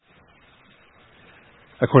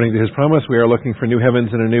According to His promise, we are looking for new heavens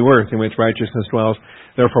and a new earth in which righteousness dwells.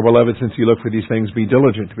 Therefore, beloved, since you look for these things, be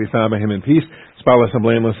diligent to be found by Him in peace, spotless and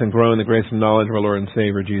blameless, and grow in the grace and knowledge of our Lord and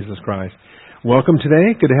Savior, Jesus Christ. Welcome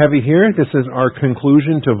today. Good to have you here. This is our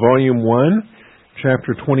conclusion to Volume 1,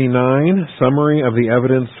 Chapter 29, Summary of the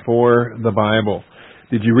Evidence for the Bible.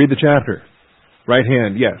 Did you read the chapter? Right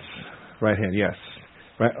hand, yes. Right hand, yes.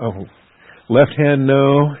 Right, oh. Left hand,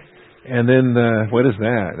 no. And then what is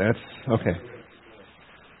that? That's, okay.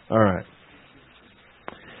 All right.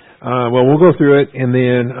 Well, we'll go through it, and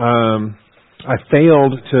then I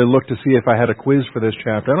failed to look to see if I had a quiz for this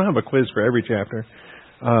chapter. I don't have a quiz for every chapter,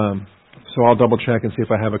 so I'll double check and see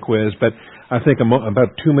if I have a quiz. But I think about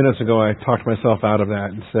 2 minutes ago I talked myself out of that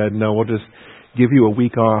and said, no, we'll just give you a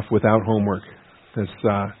week off without homework. That's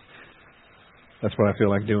what I feel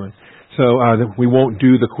like doing. So we won't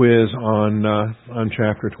do the quiz on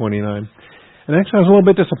chapter 29. And actually, I was a little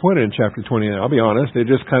bit disappointed in chapter 29. I'll be honest. It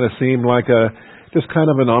just kind of seemed like just kind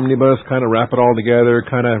of an omnibus, kind of wrap it all together,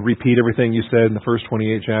 kind of repeat everything you said in the first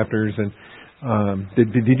 28 chapters. And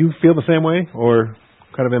did you feel the same way, or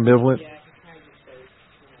kind of ambivalent?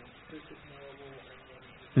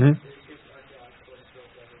 Mm-hmm.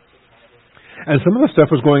 And some of the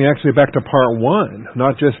stuff was going actually back to part 1,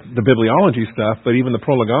 not just the bibliology stuff, but even the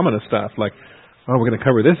prolegomena stuff, like, oh, we're going to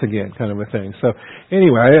cover this again, kind of a thing. So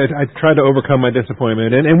anyway, I tried to overcome my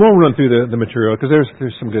disappointment, and we'll run through the material, because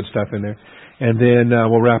there's some good stuff in there. And then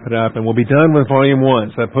we'll wrap it up, and we'll be done with Volume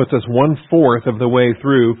 1. So that puts us 1/4 of the way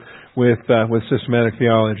through with systematic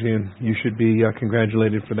theology, and you should be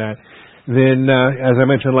congratulated for that. Then, as I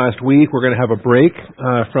mentioned last week, we're going to have a break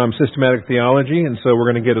from systematic theology, and so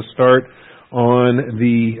we're going to get a start on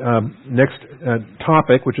the next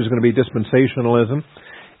topic, which is going to be dispensationalism.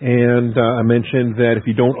 And I mentioned that if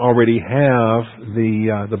you don't already have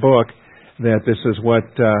the book, that this is what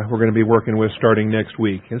we're going to be working with starting next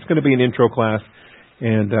week. It's going to be an intro class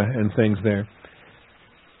and things there.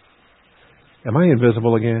 Am I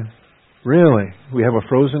invisible again? Really? We have a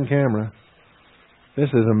frozen camera. This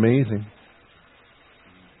is amazing.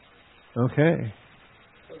 Okay.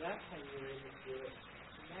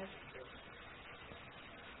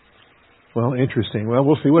 Well, interesting. Well,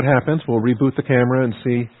 we'll see what happens. We'll reboot the camera and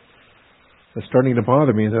see. It's starting to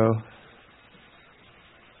bother me, though.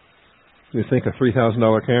 You'd think a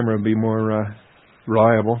 $3,000 camera would be more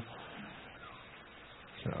reliable.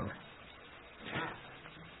 So,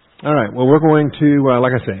 all right. Well, we're going to,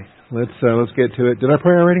 like I say, let's get to it. Did I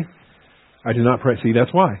pray already? I did not pray. See,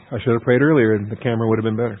 that's why. I should have prayed earlier, and the camera would have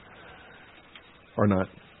been better. Or not.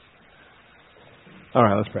 All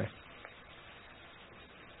right, let's pray.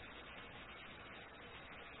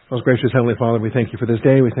 Most gracious Heavenly Father, we thank you for this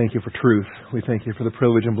day. We thank you for truth. We thank you for the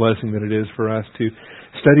privilege and blessing that it is for us to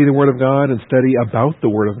study the Word of God and study about the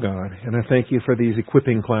Word of God. And I thank you for these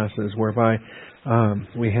equipping classes whereby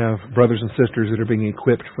we have brothers and sisters that are being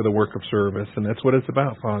equipped for the work of service. And that's what it's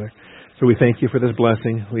about, Father. So we thank you for this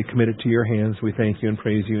blessing. We commit it to your hands. We thank you and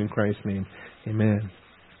praise you in Christ's name. Amen.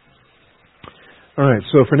 All right,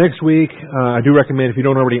 so for next week, I do recommend, if you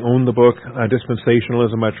don't already own the book,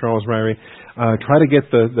 Dispensationalism by Charles Ryrie, try to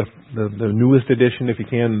get the newest edition if you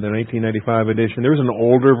can, the 1995 edition. There's an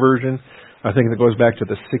older version, I think, that goes back to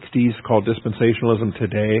the 60s called Dispensationalism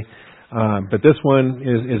Today. But this one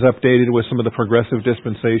is updated with some of the progressive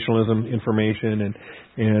dispensationalism information,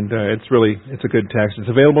 and it's a good text.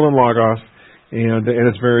 It's available in Logos, and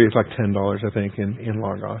it's like $10, I think, in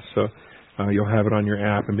Logos. So you'll have it on your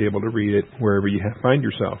app and be able to read it wherever you find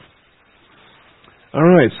yourself. All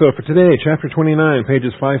right, so for today, chapter 29,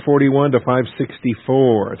 pages 541 to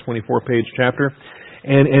 564, a 24-page chapter,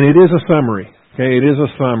 and it is a summary. Okay, it is a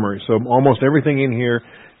summary. So almost everything in here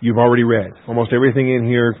you've already read. Almost everything in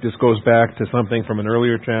here just goes back to something from an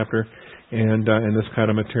earlier chapter and this kind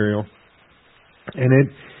of material. And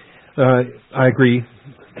I agree.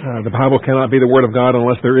 The Bible cannot be the Word of God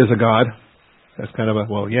unless there is a God. That's kind of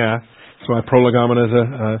yeah. So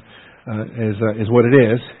prolegomena is what it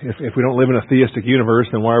is. If we don't live in a theistic universe,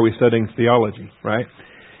 then why are we studying theology, right?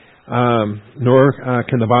 Nor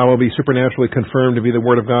can the Bible be supernaturally confirmed to be the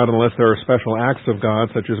Word of God unless there are special acts of God,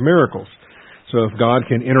 such as miracles. So if God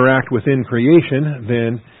can interact within creation,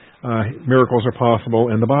 then miracles are possible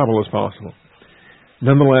and the Bible is possible.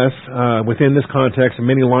 Nonetheless, within this context,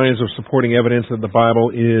 many lines of supporting evidence that the Bible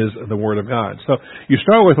is the Word of God. So you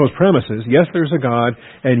start with those premises. Yes, there's a God,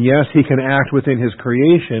 and yes, He can act within His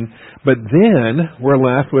creation, but then we're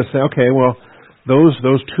left with, okay, well, those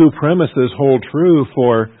two premises hold true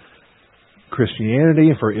for Christianity,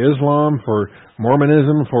 for Islam, for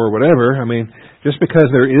Mormonism, for whatever. I mean, just because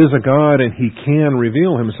there is a God and He can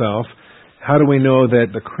reveal Himself, how do we know that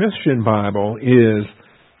the Christian Bible is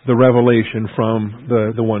the revelation from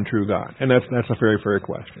the one true God? And that's a very fair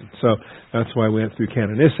question. So that's why we went through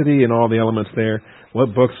canonicity and all the elements there.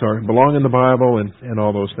 What books belong in the Bible and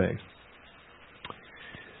all those things.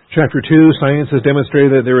 Chapter 2, science has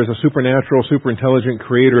demonstrated that there is a supernatural, superintelligent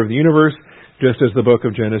creator of the universe, just as the book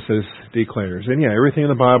of Genesis declares. And everything in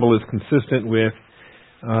the Bible is consistent with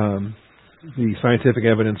the scientific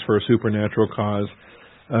evidence for a supernatural cause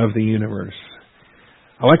of the universe.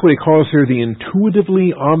 I like what he calls here the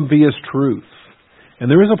intuitively obvious truth.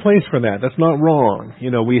 And there is a place for that. That's not wrong.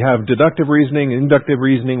 We have deductive reasoning, inductive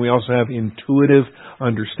reasoning. We also have intuitive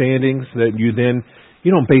understandings that you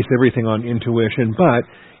don't base everything on intuition, but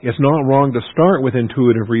it's not wrong to start with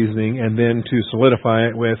intuitive reasoning and then to solidify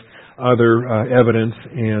it with other evidence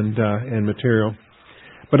and material.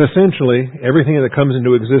 But essentially, everything that comes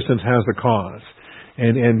into existence has a cause.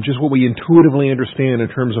 And just what we intuitively understand in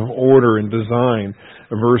terms of order and design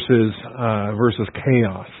versus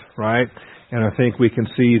chaos, right? And I think we can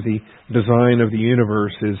see the design of the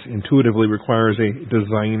universe intuitively requires a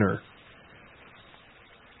designer.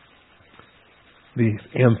 The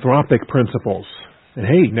anthropic principles. And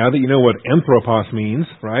hey, now that you know what anthropos means,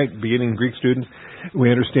 right? Beginning Greek students, we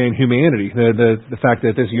understand humanity. The fact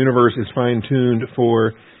that this universe is fine-tuned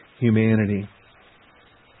for humanity.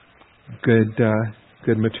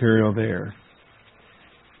 Good material there.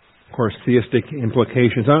 Of course, theistic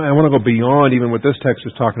implications. I want to go beyond even what this text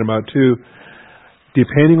is talking about too.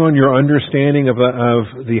 Depending on your understanding of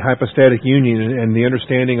the hypostatic union and the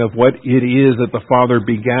understanding of what it is that the Father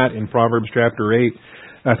begat in Proverbs chapter 8,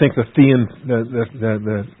 I think the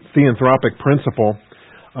theanthropic principle,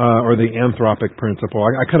 or the anthropic principle,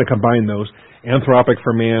 I kind of combine those. Anthropic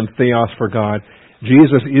for man, theos for God.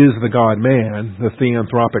 Jesus is the God-man, the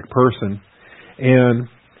theanthropic person. And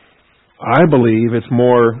I believe it's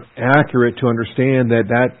more accurate to understand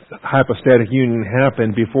that hypostatic union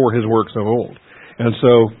happened before his works of old. And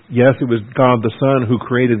so, yes, it was God the Son who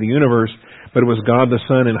created the universe, but it was God the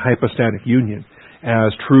Son in hypostatic union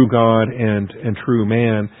as true God and true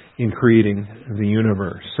man in creating the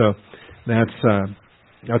universe. So that's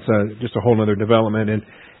just a whole other development.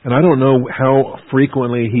 And I don't know how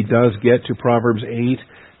frequently he does get to Proverbs 8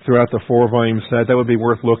 throughout the 4-volume set. That would be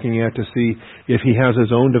worth looking at to see if he has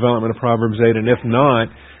his own development of Proverbs 8. And if not,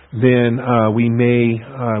 then we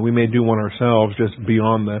may do one ourselves just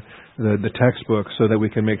beyond the textbook so that we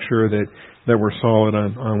can make sure that we're solid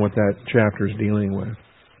on what that chapter is dealing with.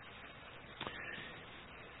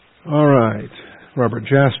 All right. Robert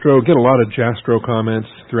Jastrow. Get a lot of Jastrow comments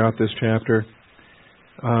throughout this chapter.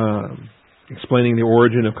 Explaining the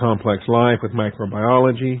origin of complex life with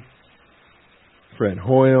microbiology. Fred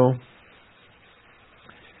Hoyle.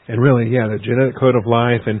 And really, the genetic code of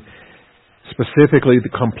life and specifically the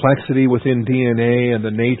complexity within DNA and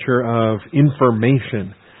the nature of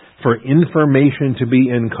information. For information to be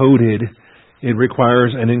encoded, it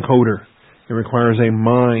requires an encoder. It requires a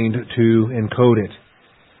mind to encode it.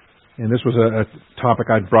 And this was a topic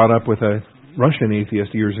I'd brought up with a Russian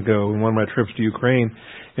atheist years ago in one of my trips to Ukraine,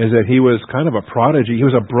 is that he was kind of a prodigy. He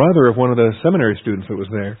was a brother of one of the seminary students that was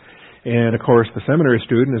there. And, of course, the seminary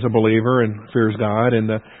student is a believer and fears God, and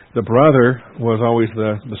the brother was always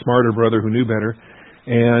the smarter brother who knew better,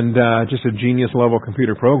 and just a genius-level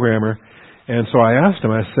computer programmer. And so I asked him,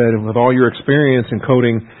 I said, with all your experience in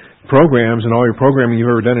coding programs and all your programming you've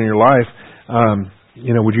ever done in your life,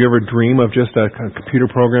 would you ever dream of just a computer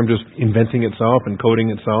program just inventing itself and coding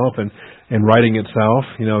itself and writing itself?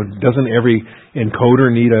 Doesn't every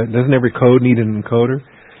doesn't every code need an encoder?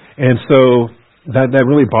 And so that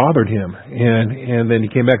really bothered him. And then he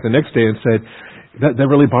came back the next day and said, that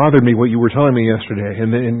really bothered me what you were telling me yesterday.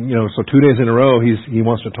 And then, so 2 days in a row he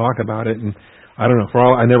wants to talk about it. And I don't know,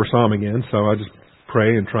 I never saw him again, so I just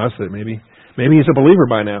pray and trust that maybe he's a believer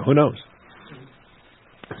by now. Who knows?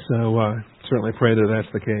 So certainly pray that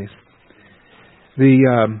that's the case.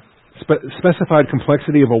 The specified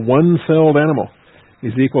complexity of a one-celled animal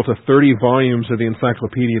is equal to 30 volumes of the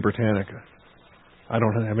Encyclopedia Britannica. I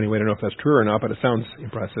don't have any way to know if that's true or not, but it sounds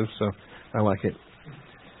impressive, so I like it.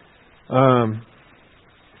 And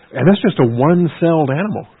that's just a one-celled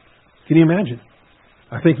animal. Can you imagine?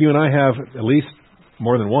 I think you and I have at least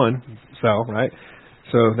more than one cell, right?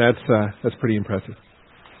 So that's pretty impressive.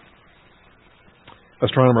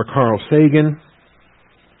 Astronomer Carl Sagan,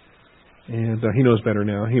 and he knows better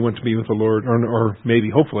now. He went to be with the Lord, or maybe,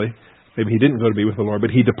 hopefully, maybe he didn't go to be with the Lord, but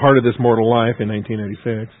he departed this mortal life in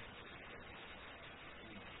 1986.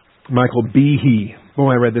 Michael Behe.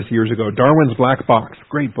 I read this years ago. Darwin's Black Box.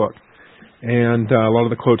 Great book. And a lot of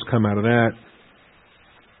the quotes come out of that.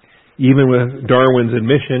 Even with Darwin's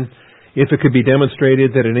admission, if it could be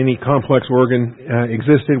demonstrated that any complex organ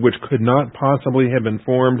existed which could not possibly have been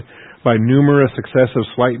formed by numerous successive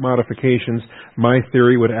slight modifications, my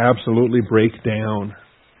theory would absolutely break down.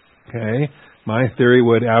 Okay? My theory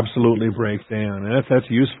would absolutely break down. And that's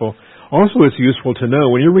useful. Also, it's useful to know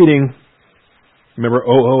when you're reading, remember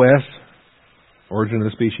OOS, Origin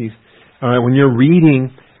of the Species? When you're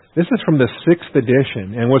reading, this is from the 6th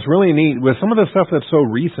edition. And what's really neat, with some of the stuff that's so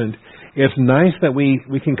recent, it's nice that we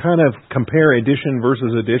can kind of compare edition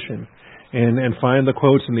versus edition and find the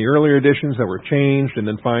quotes in the earlier editions that were changed and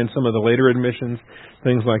then find some of the later admissions,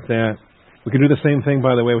 things like that. We can do the same thing,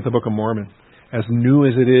 by the way, with the Book of Mormon. As new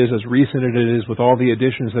as it is, as recent as it is, with all the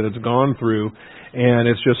additions that it's gone through, and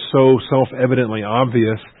it's just so self-evidently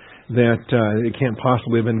obvious that it can't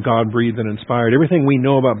possibly have been God-breathed and inspired. Everything we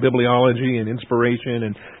know about bibliology and inspiration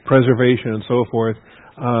and preservation and so forth,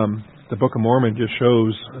 the Book of Mormon just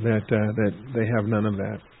shows that they have none of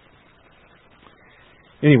that.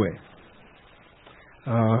 Anyway,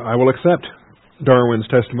 I will accept Darwin's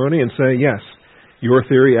testimony and say, yes, your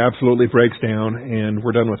theory absolutely breaks down, and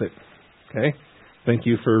we're done with it. Okay? Thank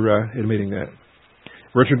you for admitting that.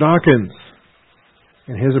 Richard Dawkins,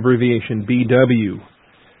 and his abbreviation BW,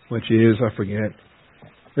 which is, I forget.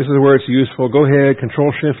 This is where it's useful. Go ahead,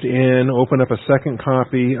 Control-Shift-N, open up a second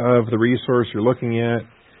copy of the resource you're looking at,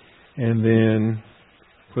 and then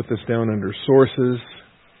put this down under Sources,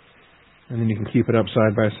 and then you can keep it up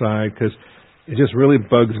side by side, because it just really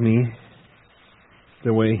bugs me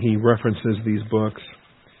the way he references these books.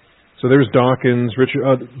 So there's Dawkins, Richard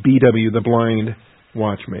BW, the blind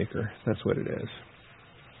watchmaker. That's what it is.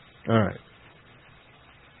 All right.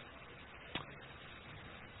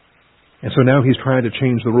 And so now he's trying to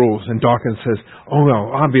change the rules. And Dawkins says, oh,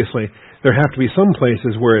 no, obviously, there have to be some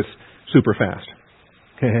places where it's super fast.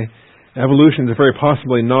 Okay? Evolution is very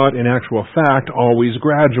possibly not, in actual fact, always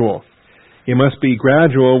gradual. It must be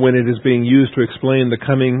gradual when it is being used to explain the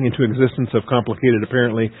coming into existence of complicated,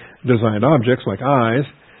 apparently designed objects like eyes.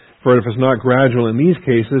 For if it's not gradual in these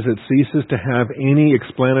cases, it ceases to have any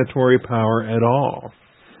explanatory power at all.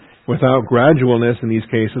 Without gradualness in these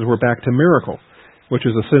cases, we're back to miracle, which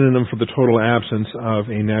is a synonym for the total absence of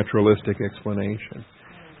a naturalistic explanation.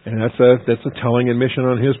 And that's a telling admission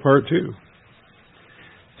on his part too.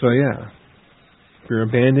 So yeah, if you're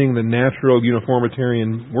abandoning the natural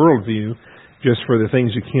uniformitarian worldview just for the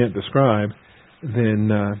things you can't describe,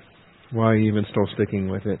 then why are you even still sticking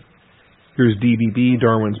with it? Here's DBB,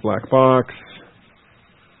 Darwin's Black Box.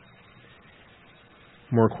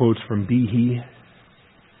 More quotes from Behe.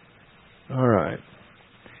 All right.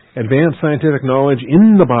 Advanced scientific knowledge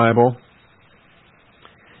in the Bible.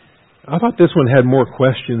 I thought this one had more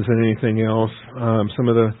questions than anything else. Some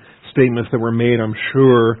of the statements that were made, I'm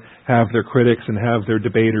sure, have their critics and have their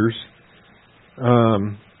debaters.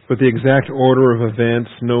 But the exact order of events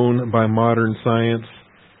known by modern science.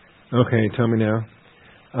 Okay, tell me now.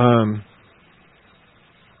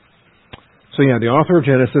 So yeah, the author of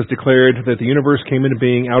Genesis declared that the universe came into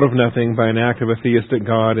being out of nothing by an act of a theistic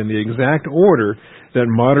God in the exact order that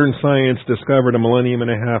modern science discovered a millennium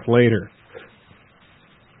and a half later.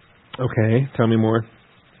 Okay, tell me more.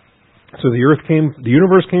 So the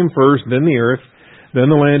universe came first, then the earth, then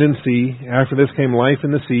the land and sea. After this came life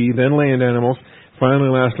in the sea, then land animals, finally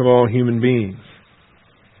last of all human beings.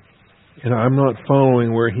 And I'm not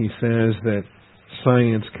following where he says that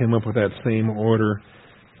science came up with that same order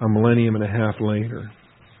a millennium and a half later.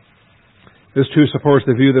 This too supports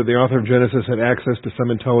the view that the author of Genesis had access to some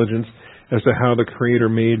intelligence as to how the Creator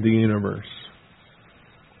made the universe.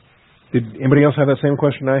 Did anybody else have that same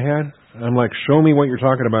question I had? I'm like, show me what you're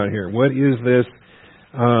talking about here. What is this?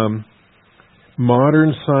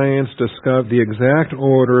 Modern science discovered the exact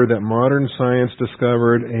order that modern science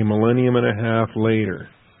discovered a millennium and a half later.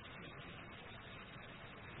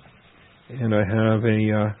 And I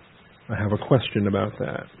have a question about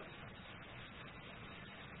that.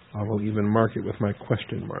 I will even mark it with my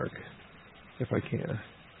question mark, if I can.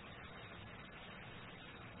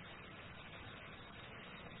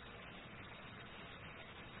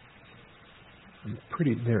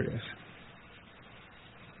 There it is.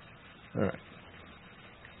 All right.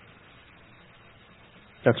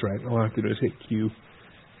 That's right. All I have to do is hit Q,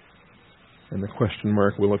 and the question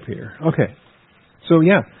mark will appear. Okay. So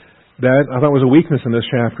yeah, that I thought was a weakness in this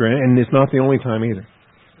chapter, and it's not the only time either.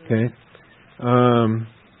 Okay.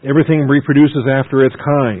 Everything reproduces after its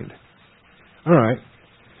kind. All right.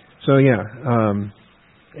 So yeah,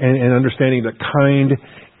 and understanding that kind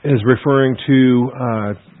is referring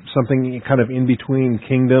to something kind of in between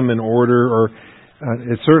kingdom and order, or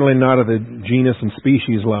it's certainly not at the genus and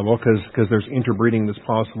species level, because there's interbreeding that's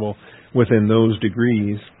possible within those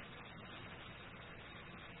degrees.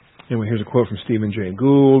 Anyway, here's a quote from Stephen Jay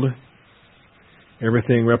Gould.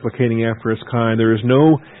 Everything replicating after its kind. There is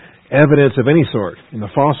no evidence of any sort in the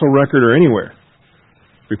fossil record or anywhere.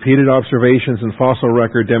 Repeated observations in fossil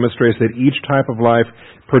record demonstrates that each type of life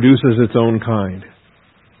produces its own kind.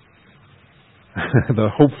 The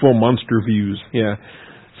hopeful monster views. Yeah.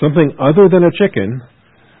 Something other than a chicken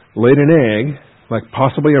laid an egg, like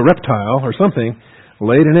possibly a reptile or something,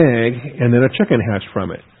 laid an egg and then a chicken hatched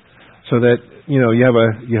from it. So that,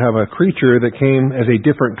 you have a creature that came as a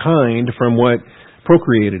different kind from what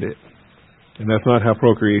procreated it. And that's not how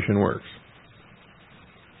procreation works.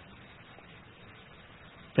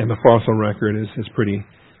 And the fossil record is pretty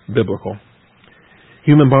biblical.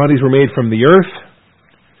 Human bodies were made from the earth.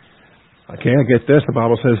 Okay, I get this. The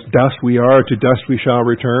Bible says, dust we are, to dust we shall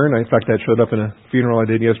return. In fact, that showed up in a funeral I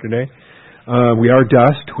did yesterday. We are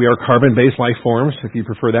dust. We are carbon-based life forms, if you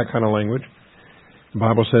prefer that kind of language. The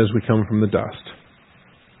Bible says we come from the dust.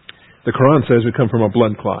 The Quran says we come from a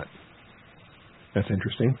blood clot. That's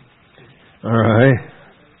interesting. All right.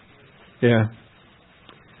 Yeah.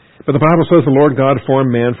 But the Bible says the Lord God formed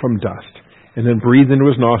man from dust and then breathed into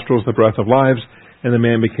his nostrils the breath of lives, and the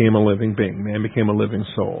man became a living being. Man became a living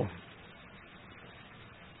soul.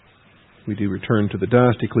 We do return to the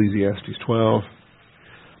dust, Ecclesiastes 12.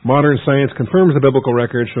 Modern science confirms the biblical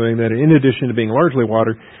record, showing that in addition to being largely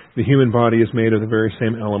water, the human body is made of the very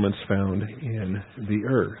same elements found in the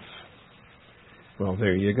earth. Well,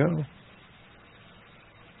 there you go.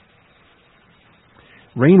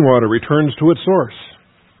 Rainwater returns to its source.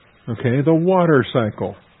 Okay, the water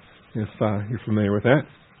cycle, if you're familiar with that.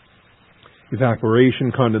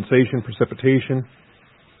 Evaporation, condensation, precipitation.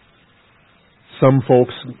 Some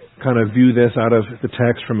folks kind of view this out of the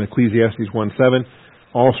text from Ecclesiastes 1:7.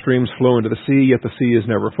 All streams flow into the sea, yet the sea is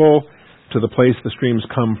never full. To the place the streams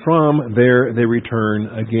come from, there they return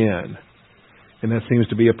again. And that seems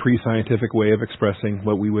to be a pre-scientific way of expressing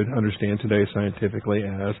what we would understand today scientifically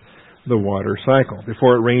as the water cycle.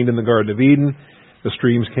 Before it rained in the Garden of Eden, the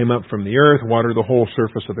streams came up from the earth, watered the whole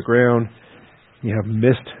surface of the ground. You have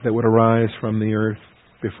mist that would arise from the earth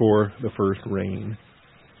before the first rain.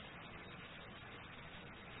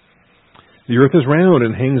 The earth is round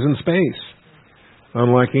and hangs in space.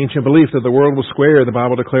 Unlike ancient belief that the world was square, the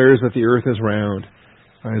Bible declares that the earth is round.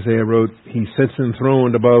 Isaiah wrote, He sits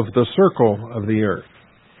enthroned above the circle of the earth.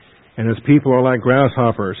 And His people are like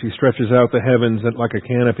grasshoppers. He stretches out the heavens like a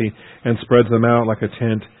canopy and spreads them out like a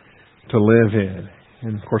tent to live in.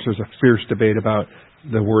 And of course there's a fierce debate about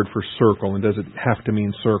the word for circle, and does it have to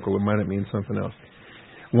mean circle, or might it mean something else?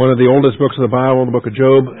 One of the oldest books of the Bible, the book of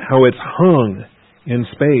Job, how it's hung in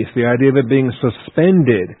space. The idea of it being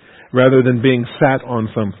suspended rather than being sat on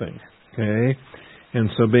something. Okay? And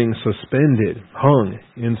so being suspended, hung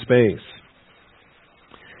in space.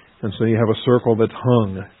 And so you have a circle that's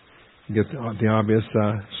hung. You get the obvious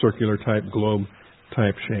circular type, globe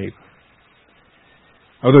type shape.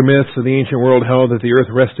 Other myths of the ancient world held that the earth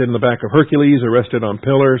rested in the back of Hercules or rested on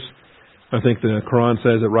pillars. I think the Quran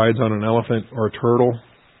says it rides on an elephant or a turtle.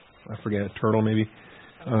 I forget, turtle maybe.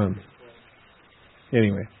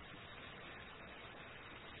 Anyway.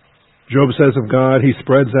 Job says of God, He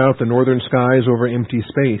spreads out the northern skies over empty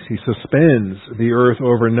space. He suspends the earth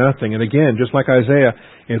over nothing. And again, just like Isaiah,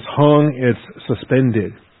 it's hung, it's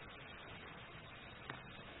suspended.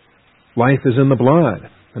 Life is in the blood.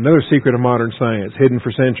 Another secret of modern science, hidden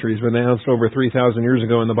for centuries, but announced over 3,000 years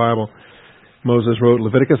ago in the Bible. Moses wrote,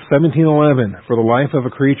 Leviticus 17:11, For the life of a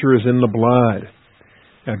creature is in the blood.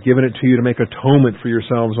 I've given it to you to make atonement for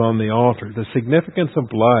yourselves on the altar. The significance of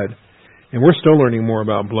blood. And we're still learning more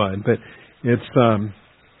about blood, but it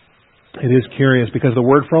is curious because the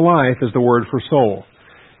word for life is the word for soul.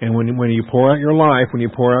 And when you pour out your life, when you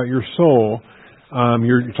pour out your soul,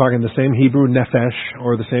 you're talking the same Hebrew nephesh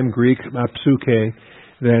or the same Greek psuche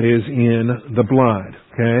that is in the blood.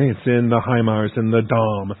 Okay, it's in the haimar, it's in the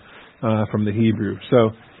dam from the Hebrew.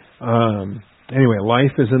 So anyway,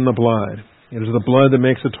 life is in the blood. It is the blood that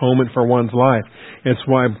makes atonement for one's life. It's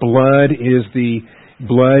why blood is the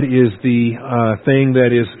thing that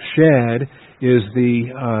is shed, is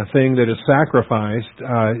the thing that is sacrificed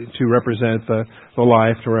to represent the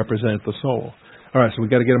life, to represent the soul. All right, so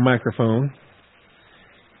we've got to get a microphone,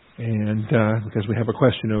 and because we have a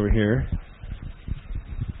question over here.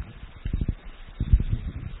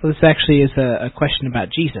 Well, this actually is a question about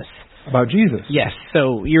Jesus. About Jesus? Yes.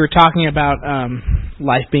 So you were talking about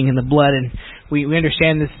life being in the blood, and we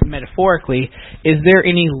understand this metaphorically. Is there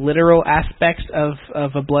any literal aspects of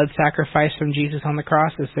a blood sacrifice from Jesus on the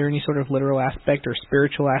cross? Is there any sort of literal aspect or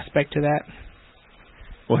spiritual aspect to that?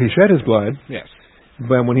 Well, He shed His blood. Yes.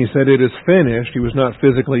 But when he said it is finished, he was not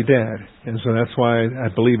physically dead. And so that's why I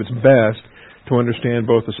believe it's best to understand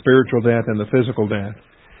both the spiritual death and the physical death.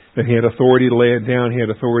 That he had authority to lay it down, he had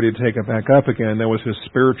authority to take it back up again. That was his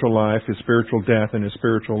spiritual life, his spiritual death, and his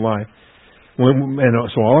spiritual life.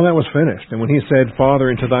 So all of that was finished. And when he said,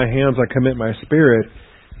 Father, into thy hands I commit my spirit,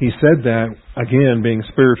 he said that, again, being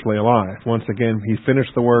spiritually alive. Once again, he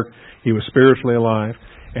finished the work, he was spiritually alive,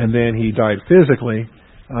 and then he died physically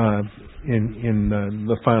in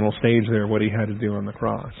the final stage there, what he had to do on the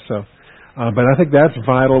cross. But I think that's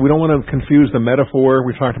vital. We don't want to confuse the metaphor.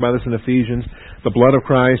 We talked about this in Ephesians, the blood of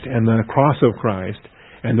Christ and the cross of Christ.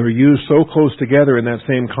 And they're used so close together in that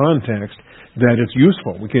same context that it's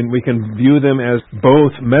useful. We can view them as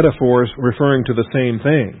both metaphors referring to the same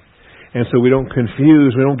thing. And so we don't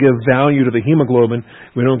confuse, we don't give value to the hemoglobin,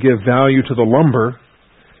 we don't give value to the lumber.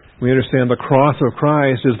 We understand the cross of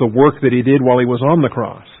Christ is the work that he did while he was on the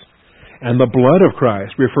cross. And the blood of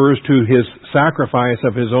Christ refers to his sacrifice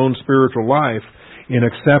of his own spiritual life in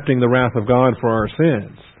accepting the wrath of God for our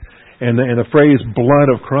sins. And the phrase blood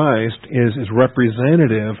of Christ is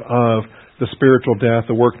representative of the spiritual death,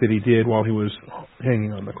 the work that he did while he was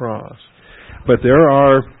hanging on the cross. But there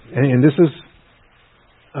are, and this is,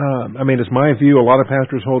 it's my view, a lot of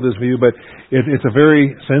pastors hold this view, but it's a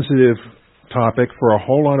very sensitive topic for a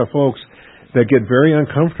whole lot of folks that get very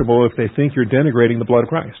uncomfortable if they think you're denigrating the blood of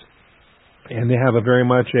Christ. And they have a very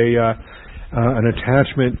much an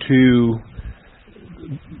attachment to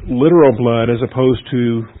literal blood as opposed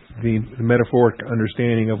to the metaphoric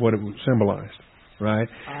understanding of what it symbolized, right?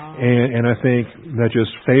 And I think that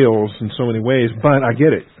just fails in so many ways. But I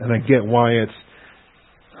get it, and I get why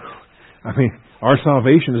our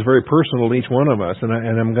salvation is very personal to each one of us, and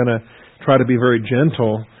I'm going to try to be very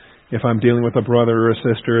gentle if I'm dealing with a brother or a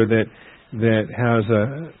sister that has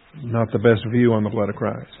not the best view on the blood of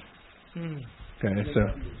Christ. Okay, so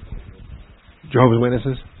Jehovah's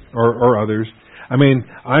Witnesses or others.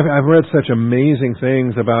 I've read such amazing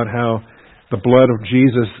things about how the blood of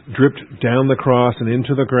Jesus dripped down the cross and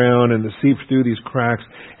into the ground, and it seeped through these cracks,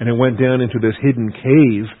 and it went down into this hidden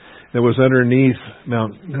cave that was underneath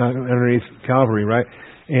Calvary, right?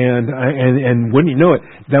 And wouldn't you know it,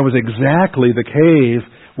 that was exactly the cave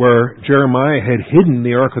where Jeremiah had hidden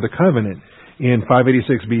the Ark of the Covenant in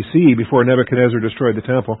 586 BC before Nebuchadnezzar destroyed the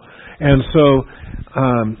temple. And so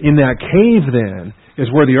in that cave then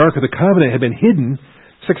is where the Ark of the Covenant had been hidden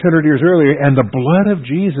 600 years earlier, and the blood of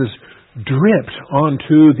Jesus dripped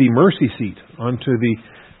onto the mercy seat, onto the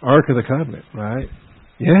Ark of the Covenant, right?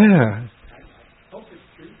 Yeah.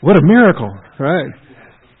 What a miracle, right?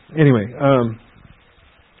 Anyway,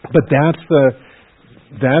 but that's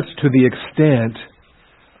to the extent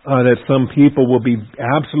that some people will be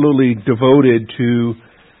absolutely devoted to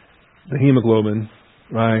the hemoglobin,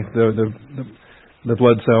 right? The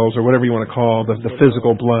blood cells, or whatever you want to call the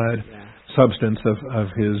physical blood substance of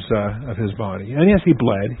his body. And yes, he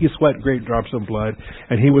bled. He sweat great drops of blood,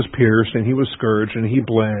 and he was pierced, and he was scourged, and he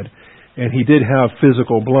bled, and he did have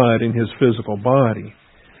physical blood in his physical body.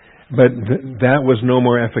 But that was no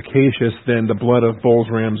more efficacious than the blood of bulls,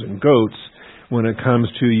 rams, and goats. When it comes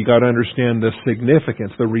to, you got to understand the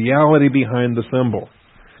significance, the reality behind the symbol.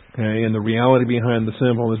 Okay, and the reality behind the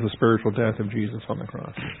symbol is the spiritual death of Jesus on the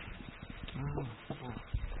cross.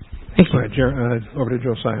 Thank you. Go ahead, over to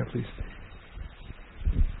Josiah, please.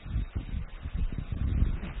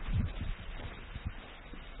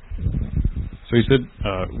 So he said,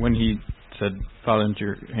 when he said, Father, into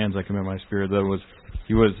your hands I commit my spirit,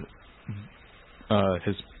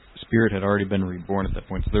 his spirit had already been reborn at that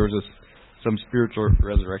point. So there was some spiritual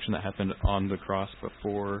resurrection that happened on the cross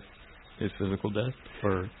before his physical death?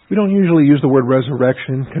 Or we don't usually use the word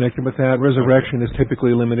resurrection connected with that. Resurrection is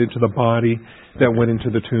typically limited to the body that went into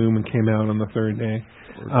the tomb and came out on the third day.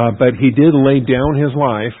 But he did lay down his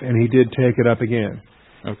life, and he did take it up again.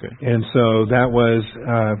 Okay. And so that was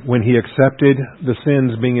when he accepted the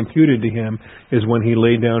sins being imputed to him is when he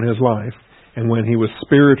laid down his life, and when he was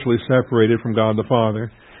spiritually separated from God the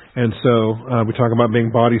Father. And so we talk about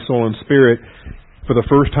being body, soul, and spirit. For the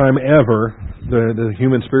first time ever, the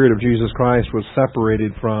human spirit of Jesus Christ was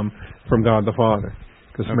separated from God the Father.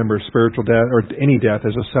 Because remember, spiritual death, or any death,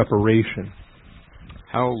 is a separation.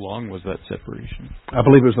 How long was that separation? I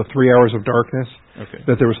believe it was the 3 hours of darkness. Okay.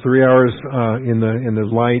 That there was 3 hours in the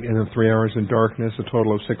light and then 3 hours in darkness, a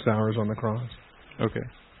total of 6 hours on the cross. Okay.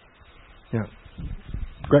 Yeah.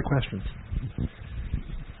 Great questions.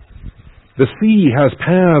 The sea has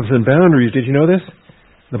paths and boundaries. Did you know this?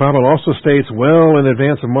 The Bible also states well in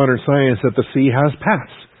advance of modern science that the sea has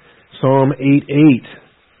paths. Psalm 8:8.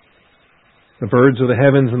 The birds of the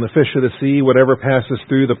heavens and the fish of the sea, whatever passes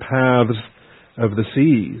through the paths of the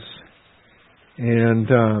seas. And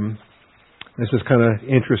this is kind of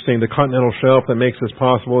interesting. The continental shelf that makes this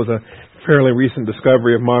possible is a fairly recent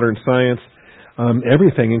discovery of modern science.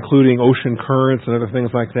 Everything, including ocean currents and other things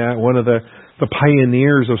like that. One of the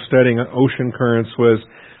pioneers of studying ocean currents was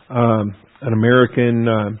an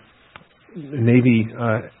American Navy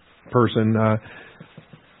person,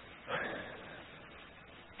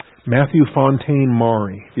 Matthew Fontaine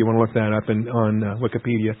Maury, if you want to look that up on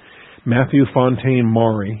Wikipedia. Matthew Fontaine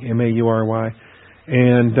Maury, Maury.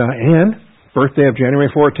 And birthday of January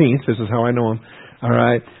 14th, this is how I know him. All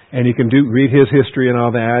right. And you can read his history and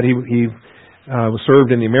all that. He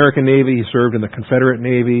served in the American Navy. He served in the Confederate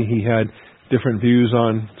Navy. He had different views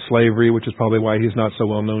on slavery, which is probably why he's not so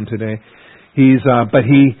well known today. But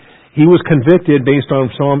he was convicted based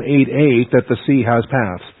on Psalm 8:8 that the sea has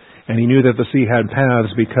paths. And he knew that the sea had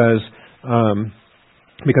paths because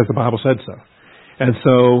the Bible said so. And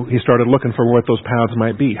so he started looking for what those paths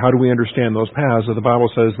might be. How do we understand those paths? So the Bible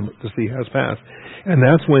says the sea has paths. And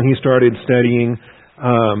that's when he started studying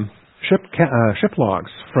ship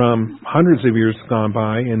logs from hundreds of years gone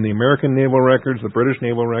by in the American naval records, the British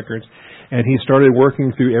naval records. And he started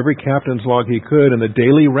working through every captain's log he could and the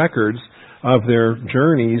daily records of their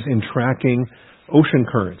journeys in tracking ocean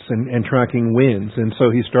currents and tracking winds. And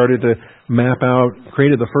so he started to map out,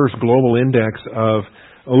 created the first global index of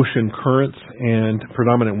ocean currents and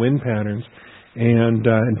predominant wind patterns, and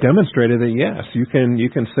demonstrated that yes, you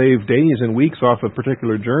can save days and weeks off of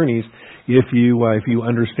particular journeys if you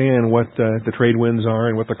understand what the trade winds are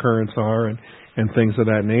and what the currents are and things of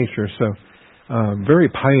that nature. So very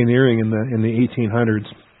pioneering in the 1800s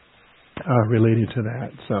related to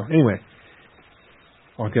that. So anyway,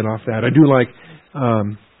 I'll get off that. I do like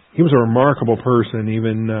he was a remarkable person,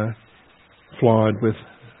 even flawed with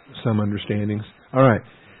some understandings. All right,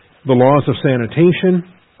 the laws of sanitation.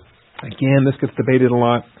 Again, this gets debated a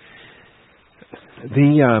lot.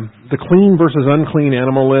 The clean versus unclean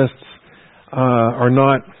animal lists are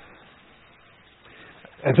not.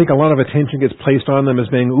 I think a lot of attention gets placed on them as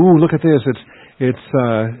being, ooh, look at this. It's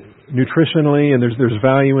nutritionally, and there's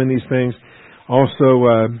value in these things. Also,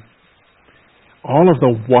 all of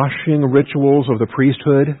the washing rituals of the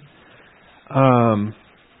priesthood.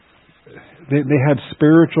 They had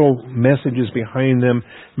spiritual messages behind them,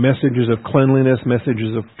 messages of cleanliness,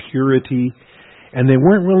 messages of purity, and they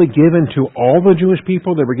weren't really given to all the Jewish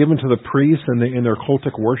people. They were given to the priests in their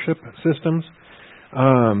cultic worship systems.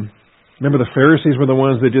 Remember, the Pharisees were the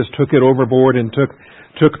ones that just took it overboard and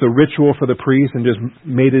took the ritual for the priest and just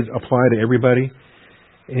made it apply to everybody.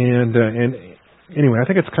 And anyway, I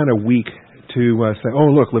think it's kind of weak to say,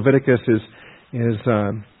 oh, look, Leviticus is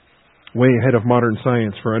way ahead of modern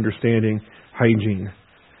science for understanding hygiene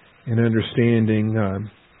and understanding. I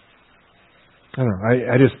don't know.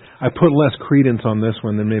 I put less credence on this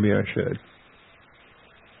one than maybe I should.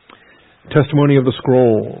 Testimony of the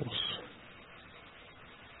scrolls.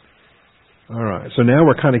 All right. So now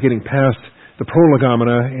we're kind of getting past the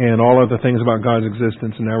prolegomena and all of the things about God's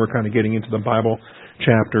existence, and now we're kind of getting into the Bible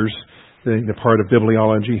chapters, the part of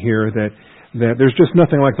bibliology here that there's just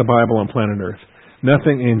nothing like the Bible on planet Earth.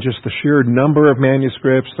 Nothing in just the sheer number of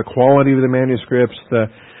manuscripts, the quality of the manuscripts,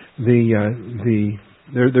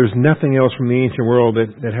 there's nothing else from the ancient world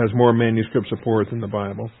that has more manuscript support than the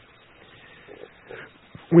Bible.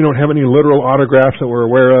 We don't have any literal autographs that we're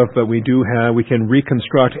aware of, but we can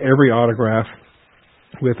reconstruct every autograph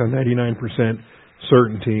with a 99%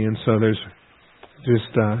 certainty, and so there's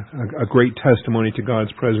just a great testimony to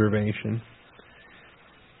God's preservation.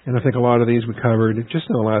 And I think a lot of these we covered just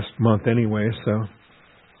in the last month anyway, so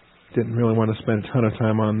didn't really want to spend a ton of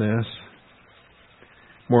time on this.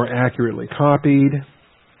 More accurately copied.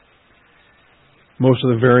 Most of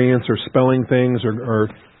the variants are spelling things or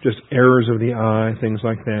just errors of the eye, things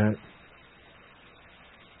like that.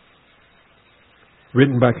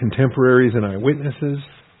 Written by contemporaries and eyewitnesses.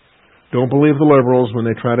 Don't believe the liberals when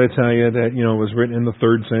they try to tell you that, it was written in the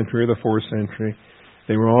 3rd century or the 4th century.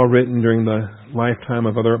 They were all written during the lifetime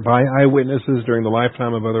of by eyewitnesses during the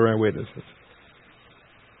lifetime of other eyewitnesses.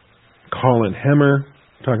 Colin Hemmer,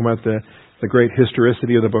 talking about the great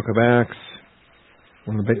historicity of the book of Acts,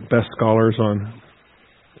 one of the best scholars on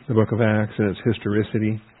the book of Acts and its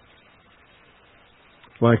historicity.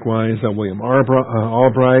 Likewise, William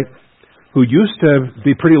Albright, who used to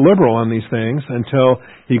be pretty liberal on these things until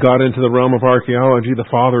he got into the realm of archaeology, the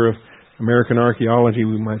father of American archaeology,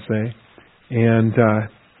 we might say. And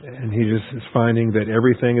he just is finding that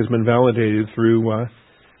everything has been validated through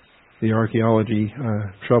the archaeology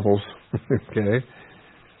shovels. Okay.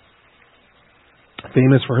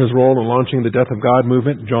 Famous for his role in launching the Death of God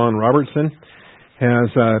movement, John Robertson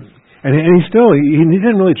And he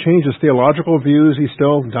didn't really change his theological views. He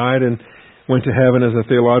still died and went to heaven as a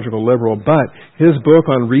theological liberal. But his book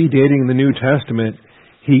on redating the New Testament,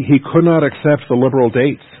 he could not accept the liberal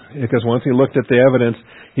dates, because once he looked at the evidence,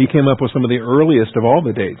 he came up with some of the earliest of all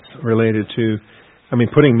the dates related to,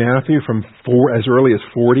 putting Matthew from as early as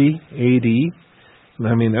 40 A.D.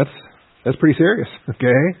 That's pretty serious,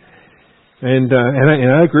 okay? And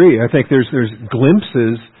I agree. I think there's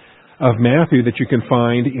glimpses of Matthew that you can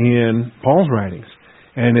find in Paul's writings,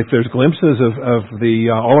 and if there's glimpses of the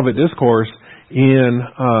Olivet Discourse in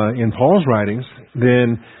Paul's writings,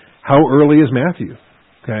 then how early is Matthew?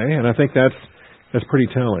 Okay, and I think that's pretty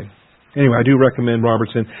telling. Anyway, I do recommend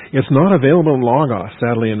Robertson. It's not available in Logos,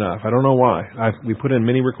 sadly enough. I don't know why. We put in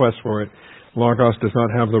many requests for it. Logos does not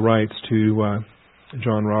have the rights to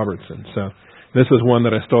John Robertson, so this is one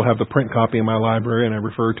that I still have the print copy in my library, and I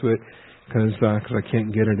refer to it because I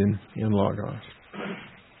can't get it in Logos.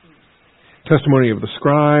 Testimony of the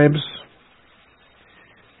scribes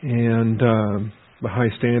and the high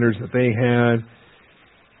standards that they had,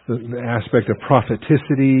 the aspect of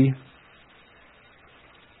propheticity.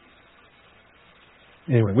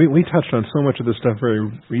 Anyway, we touched on so much of this stuff very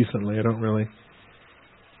recently. I don't really...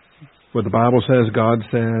 What the Bible says, God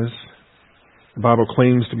says. The Bible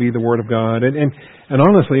claims to be the Word of God. And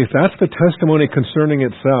honestly, if that's the testimony concerning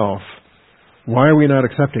itself, why are we not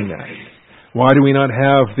accepting that? Why do we not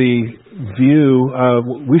have the view of,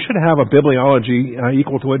 we should have a bibliology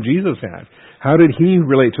equal to what Jesus had? How did he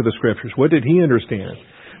relate to the Scriptures? What did he understand?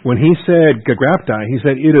 When he said, gagraptai, he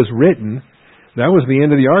said, it is written. That was the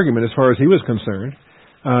end of the argument as far as he was concerned.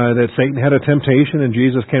 That Satan had a temptation and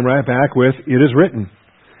Jesus came right back with, it is written.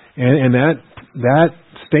 And that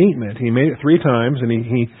statement, he made it 3 times, and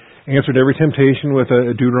he answered every temptation with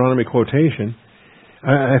a Deuteronomy quotation.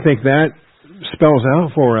 I think that spells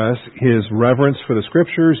out for us his reverence for the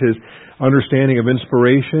Scriptures, his understanding of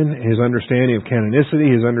inspiration, his understanding of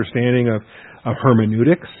canonicity, his understanding of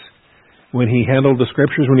hermeneutics. When he handled the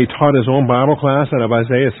Scriptures, when he taught his own Bible class out of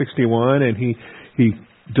Isaiah 61, and he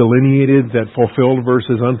delineated that fulfilled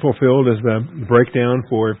versus unfulfilled as the breakdown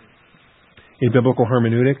for a biblical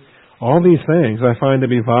hermeneutic. All these things I find to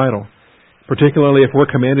be vital, particularly if we're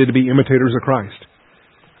commanded to be imitators of Christ.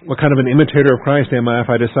 What kind of an imitator of Christ am I if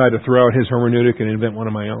I decide to throw out his hermeneutic and invent one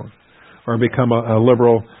of my own? Or become a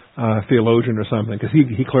liberal theologian or something? Because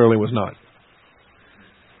he clearly was not.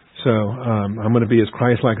 So I'm going to be as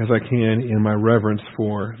Christ-like as I can in my reverence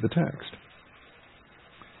for the text.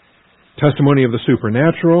 Testimony of the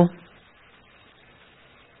supernatural.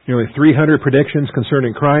 Nearly 300 predictions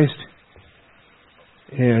concerning Christ.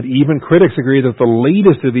 And even critics agree that the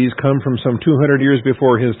latest of these come from some 200 years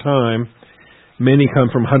before his time. Many come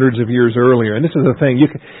from hundreds of years earlier. And this is the thing.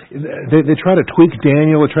 They try to tweak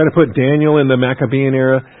Daniel. They try to put Daniel in the Maccabean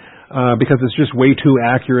era because it's just way too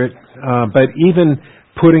accurate. But even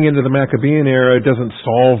putting into the Maccabean era doesn't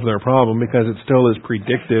solve their problem because it still is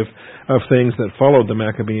predictive of things that followed the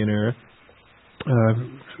Maccabean era.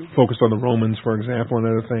 Focused on the Romans, for example, and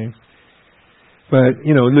other things. But,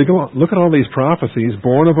 look at all these prophecies.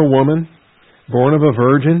 Born of a woman, born of a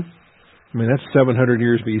virgin. That's 700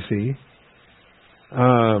 years B.C.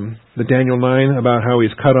 The Daniel 9 about how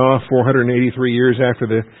he's cut off 483 years after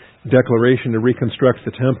the declaration to reconstruct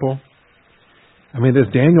the temple.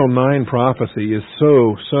 This Daniel 9 prophecy is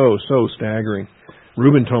so staggering.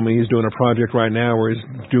 Reuben told me he's doing a project right now where he's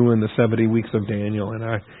doing the 70 weeks of Daniel, and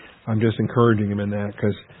I'm just encouraging him in that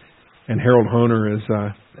and Harold Honer is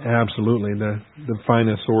absolutely the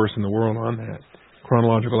finest source in the world on that.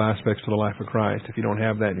 Chronological aspects to the life of Christ. If you don't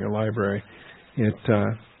have that in your library,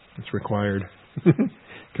 it's required.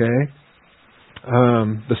 Okay?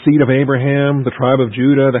 The seed of Abraham, the tribe of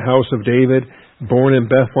Judah, the house of David, born in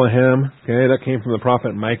Bethlehem. Okay, that came from the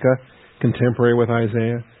prophet Micah, contemporary with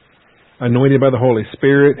Isaiah. Anointed by the Holy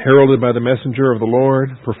Spirit, heralded by the messenger of the Lord,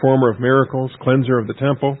 performer of miracles, cleanser of the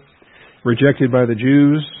temple, rejected by the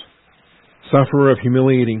Jews, sufferer of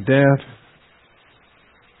humiliating death,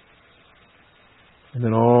 and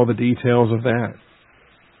then all the details of that.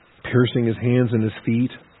 Piercing his hands and his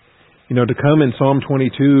feet. To come in Psalm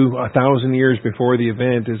 22 1,000 years before the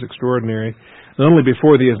event is extraordinary. Not only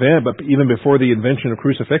before the event, but even before the invention of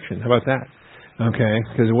crucifixion. How about that? Okay,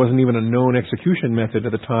 because it wasn't even a known execution method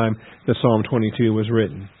at the time that Psalm 22 was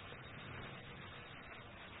written.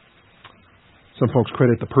 Some folks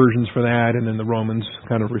credit the Persians for that, and then the Romans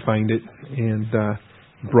kind of refined it and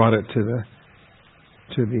brought it to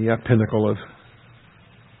the pinnacle of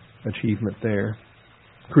achievement there.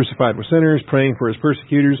 Crucified with sinners, praying for his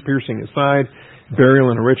persecutors, piercing his side,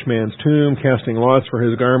 burial in a rich man's tomb, casting lots for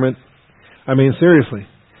his garment. Seriously,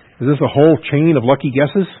 is this a whole chain of lucky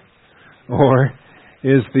guesses? Or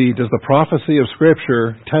does the prophecy of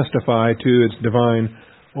Scripture testify to its divine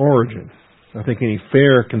origin? I think any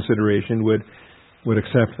fair consideration would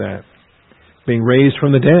accept that. Being raised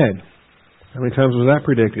from the dead. How many times was that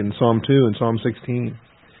predicted in Psalm 2 and Psalm 16?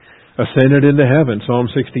 Ascended into heaven, Psalm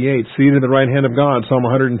 68. Seated at the right hand of God, Psalm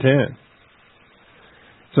 110.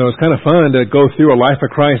 So it's kind of fun to go through a Life of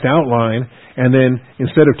Christ outline and then,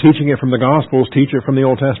 instead of teaching it from the Gospels, teach it from the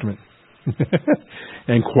Old Testament.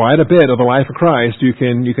 And quite a bit of the life of Christ you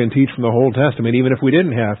can teach from the whole Testament, even if we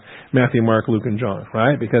didn't have Matthew, Mark, Luke, and John,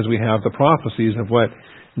 right? Because we have the prophecies of what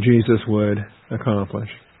Jesus would accomplish.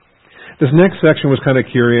 This next section was kind of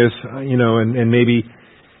curious, and maybe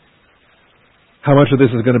how much of this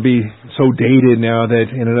is going to be so dated now that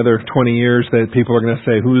in another 20 years that people are going to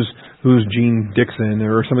say, who's Gene Dixon,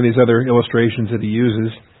 or some of these other illustrations that he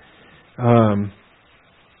uses.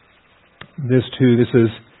 This is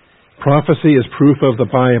Prophecy is Proof of the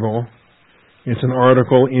Bible. It's an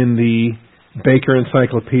article in the Baker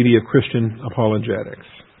Encyclopedia of Christian Apologetics.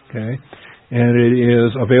 Okay? And it is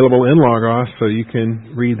available in Logos, so you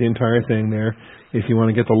can read the entire thing there if you want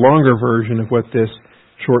to get the longer version of what this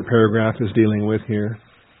short paragraph is dealing with here.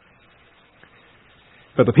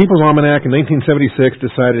 But the People's Almanac in 1976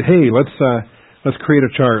 decided, hey, let's create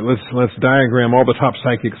a chart. Let's diagram all the top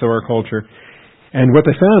psychics of our culture. And what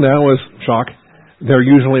they found out was, shock, they're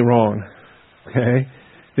usually wrong. Okay?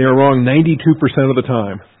 They are wrong 92% of the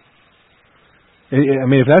time. I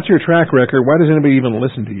mean, if that's your track record, why does anybody even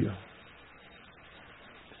listen to you?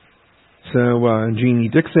 So,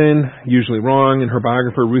 Jeannie Dixon, usually wrong, and her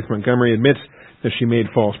biographer Ruth Montgomery admits that she made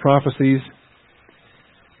false prophecies.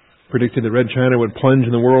 Predicted that Red China would plunge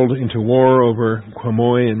the world into war over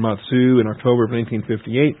Quemoy and Matsu in October of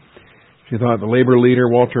 1958. She thought the labor leader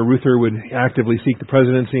Walter Reuther would actively seek the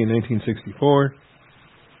presidency in 1964.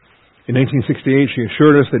 In 1968, she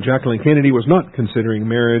assured us that Jacqueline Kennedy was not considering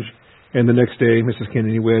marriage, and the next day, Mrs.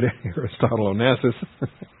 Kennedy wed Aristotle Onassis.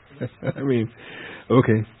 I mean,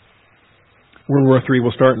 okay. World War III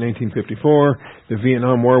will start in 1954. The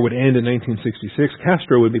Vietnam War would end in 1966.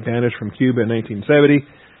 Castro would be banished from Cuba in 1970.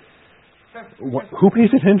 Who pays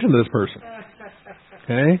attention to this person?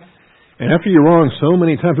 Okay? And after you're wrong so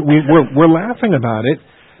many times, we're laughing about it,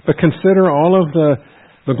 but consider all of the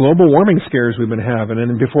global warming scares we've been having,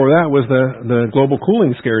 and before that was the global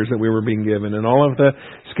cooling scares that we were being given, and all of the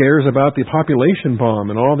scares about the population bomb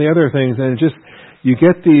and all the other things, and you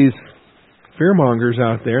get these fearmongers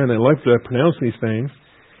out there, and they like to pronounce these things,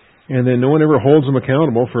 and then no one ever holds them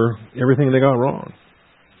accountable for everything they got wrong.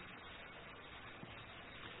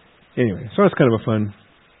 Anyway, so that's kind of a fun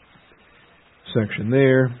section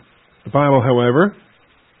there. The Bible, however,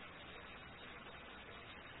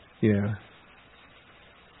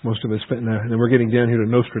 most of us fit in that. And then we're getting down here to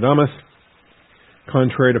Nostradamus.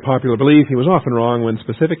 Contrary to popular belief, he was often wrong when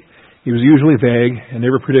specific. He was usually vague and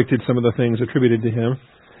never predicted some of the things attributed to him.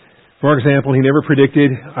 For example, he never predicted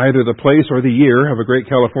either the place or the year of a great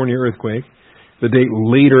California earthquake. The date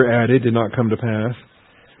later added did not come to pass.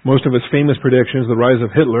 Most of his famous predictions, the rise of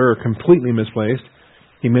Hitler, are completely misplaced.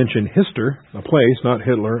 He mentioned Hister, a place, not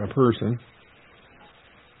Hitler, a person.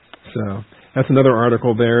 So, that's another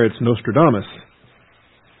article there. It's Nostradamus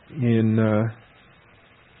in,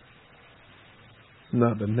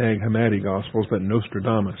 not the Nag Hammadi Gospels, but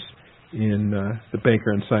Nostradamus in the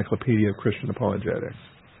Baker Encyclopedia of Christian Apologetics.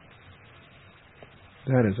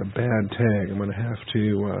 That is a bad tag. I'm going to have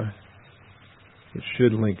to, it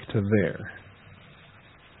should link to there.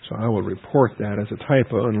 So I will report that as a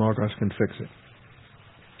typo, and Logos can fix it.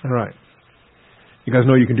 All right. You guys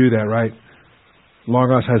know you can do that, right?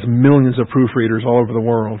 Logos has millions of proofreaders all over the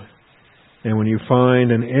world. And when you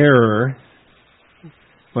find an error,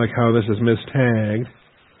 like how this is mistagged,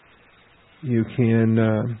 you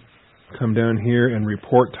can come down here and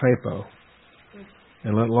report typo.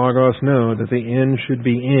 And let Logos know that the N should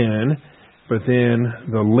be in, but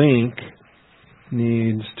then the link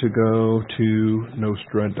needs to go to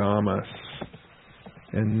Nostradamus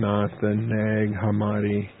and not the Nag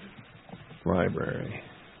Hammadi library.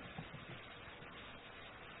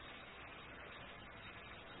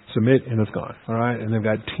 Submit, and it's gone. All right? And they've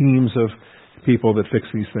got teams of people that fix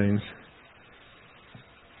these things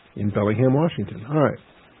in Bellingham, Washington. All right.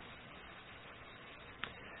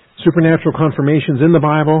 Supernatural confirmations in the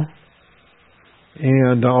Bible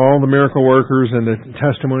and all the miracle workers and the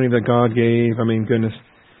testimony that God gave. I mean, goodness,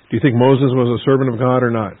 do you think Moses was a servant of God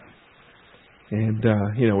or not? And,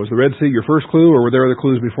 was the Red Sea your first clue, or were there other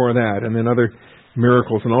clues before that? And then other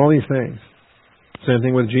miracles and all these things. Same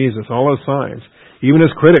thing with Jesus, all those signs. Even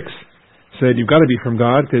his critics said, you've got to be from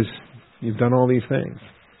God because you've done all these things.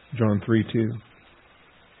 John 3:2.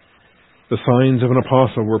 The signs of an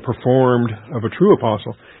apostle were performed, of a true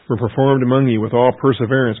apostle, were performed among you with all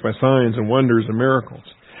perseverance by signs and wonders and miracles.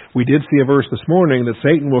 We did see a verse this morning that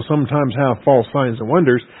Satan will sometimes have false signs and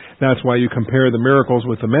wonders. That's why you compare the miracles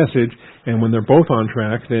with the message, and when they're both on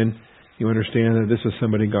track, then you understand that this is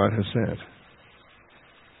somebody God has sent.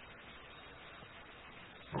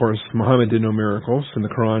 Of course, Muhammad did no miracles, and the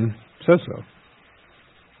Quran says so.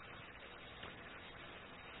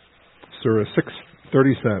 Surah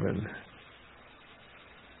 637.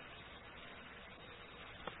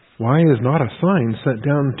 Why is not a sign sent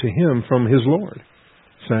down to him from his Lord?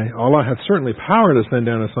 Say, Allah hath certainly power to send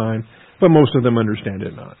down a sign, but most of them understand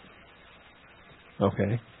it not.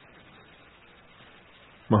 Okay.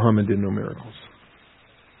 Muhammad did no miracles.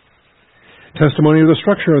 Testimony of the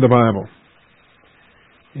structure of the Bible.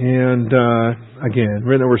 And again,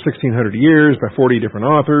 written over 1,600 years by 40 different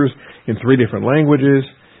authors in 3 different languages,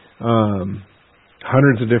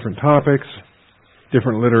 hundreds of different topics,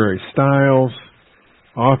 different literary styles,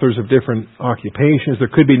 authors of different occupations.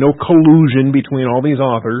 There could be no collusion between all these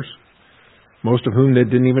authors, most of whom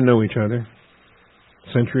didn't even know each other,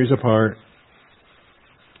 centuries apart.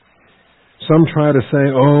 Some try to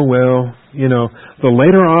say, oh, well, the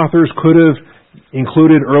later authors could have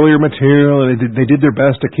included earlier material and they did their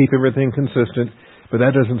best to keep everything consistent, but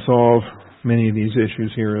that doesn't solve many of these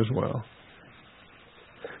issues here as well.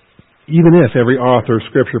 Even if every author of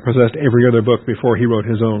Scripture possessed every other book before he wrote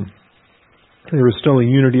his own, there is still a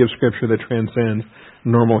unity of Scripture that transcends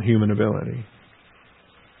normal human ability.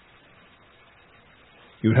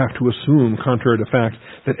 You would have to assume, contrary to fact,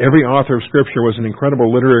 that every author of Scripture was an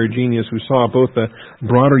incredible literary genius who saw both the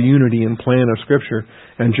broader unity and plan of Scripture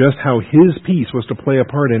and just how his piece was to play a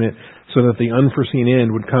part in it so that the unforeseen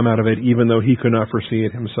end would come out of it even though he could not foresee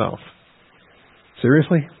it himself.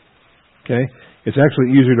 Seriously? Okay? It's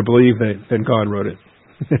actually easier to believe that God wrote it.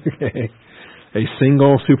 Okay? A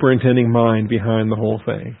single superintending mind behind the whole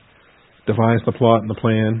thing devised the plot and the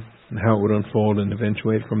plan and how it would unfold and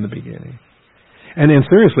eventuate from the beginning. And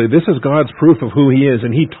seriously, this is God's proof of who He is,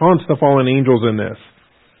 and He taunts the fallen angels in this,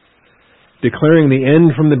 declaring the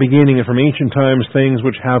end from the beginning and from ancient times things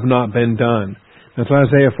which have not been done. That's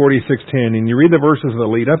Isaiah 46:10. And you read the verses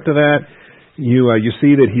that lead up to that, you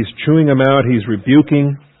see that He's chewing them out, He's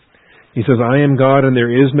rebuking. He says, I am God and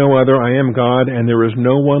there is no other. I am God and there is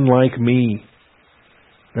no one like me.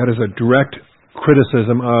 That is a direct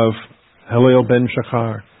criticism of Halil ben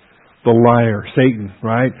Shachar, the liar, Satan,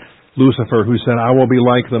 right? Lucifer, who said, I will be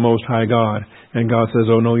like the Most High God. And God says,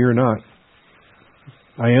 oh, no, you're not.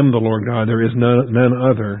 I am the Lord God. There is none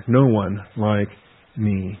other, no one like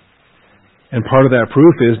me. And part of that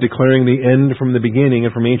proof is declaring the end from the beginning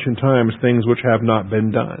and from ancient times, things which have not been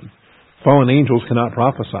done. Fallen angels cannot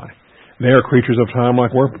prophesy. They are creatures of time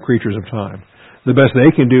like we're creatures of time. The best they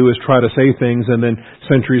can do is try to say things and then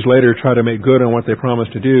centuries later try to make good on what they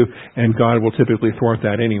promised to do, and God will typically thwart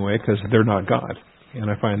that anyway because they're not God. And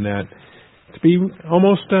I find that to be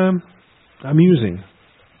almost amusing.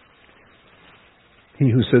 He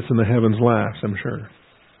who sits in the heavens laughs, I'm sure.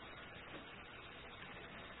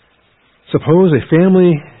 Suppose a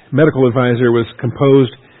family medical advisor was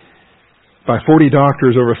composed by 40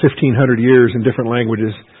 doctors over 1,500 years in different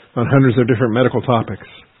languages on hundreds of different medical topics.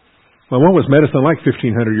 Well, what was medicine like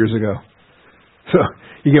 1,500 years ago? So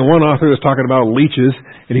you get one author that's talking about leeches,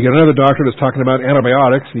 and you get another doctor that's talking about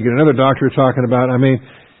antibiotics, and you get another doctor talking about,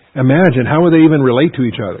 imagine, how would they even relate to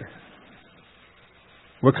each other?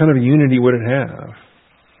 What kind of unity would it have?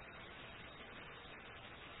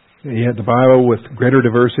 And yet the Bible, with greater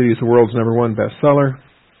diversity, is the world's #1 bestseller,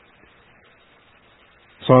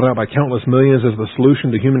 sought out by countless millions as the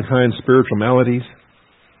solution to humankind's spiritual maladies.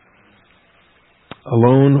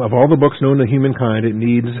 Alone, of all the books known to humankind, it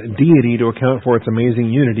needs deity to account for its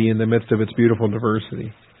amazing unity in the midst of its beautiful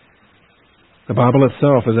diversity. The Bible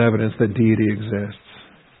itself is evidence that deity exists.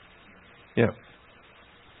 Yeah.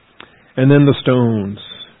 And then the stones.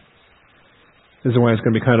 This is why it's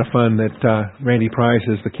going to be kind of fun that Randy Price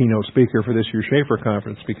is the keynote speaker for this year's Schaefer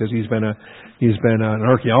Conference, because he's been an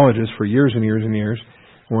archaeologist for years and years and years.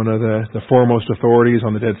 One of the foremost authorities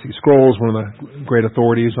on the Dead Sea Scrolls, one of the great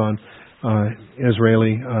authorities on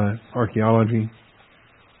Israeli archaeology.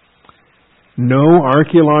 No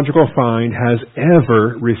archaeological find has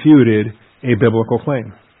ever refuted a biblical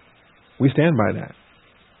claim. We stand by that.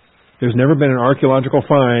 There's never been an archaeological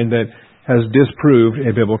find that has disproved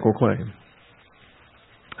a biblical claim.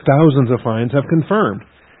 Thousands of finds have confirmed,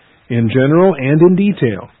 in general and in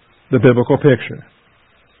detail, the biblical picture.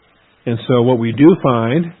 And so what we do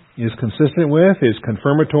find is consistent with, is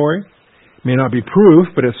confirmatory, may not be proof,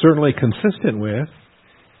 but it's certainly consistent with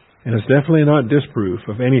And it's definitely not disproof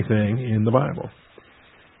of anything in the Bible.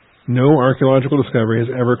 No archaeological discovery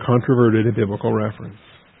has ever controverted a biblical reference.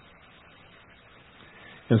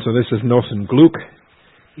 And so this is Nelson Gluck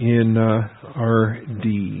in RD.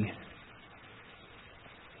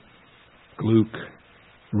 Gluck.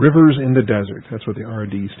 Rivers in the Desert. That's what the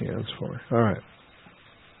RD stands for. All right.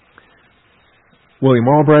 William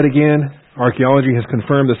Albright again. Archaeology has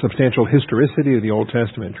confirmed the substantial historicity of the Old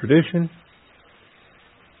Testament tradition.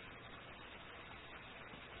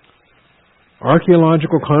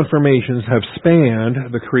 Archaeological confirmations have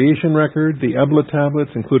spanned the creation record, the Ebla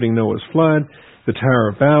tablets, including Noah's flood, the Tower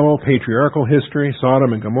of Babel, patriarchal history,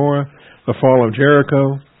 Sodom and Gomorrah, the fall of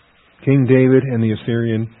Jericho, King David, and the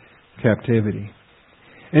Assyrian captivity.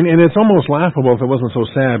 And it's almost laughable if it wasn't so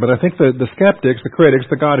sad, but I think the skeptics, the critics,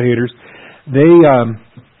 the God-haters,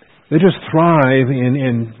 they just thrive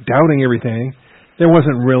in doubting everything. There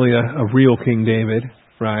wasn't really a real King David,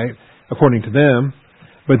 right, according to them.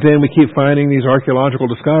 But then we keep finding these archaeological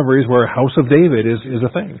discoveries where House of David is a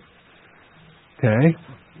thing. Okay?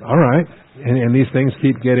 All right. And these things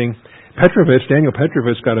keep getting... Daniel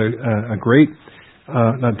Petrovich got a great...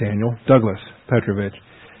 Douglas Petrovich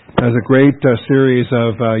has a great series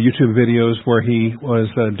of YouTube videos where he was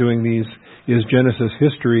doing these Genesis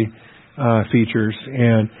history features.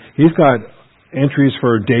 And he's got entries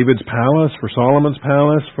for David's palace, for Solomon's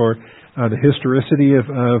palace, for... the historicity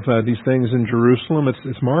of these things in Jerusalem,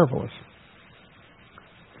 it's marvelous.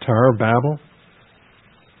 Tower of Babel.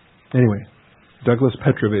 Anyway, Douglas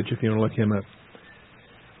Petrovich, if you want to look him up.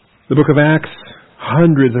 The book of Acts,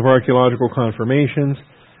 hundreds of archaeological confirmations.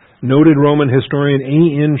 Noted Roman historian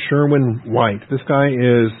A.N. Sherwin White. This guy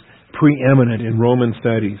is preeminent in Roman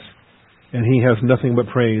studies, and he has nothing but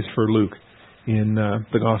praise for Luke in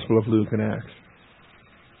the Gospel of Luke and Acts.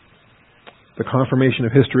 The confirmation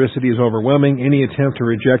of historicity is overwhelming. Any attempt to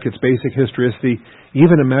reject its basic historicity,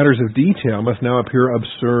 even in matters of detail, must now appear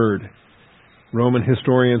absurd. Roman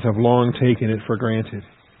historians have long taken it for granted.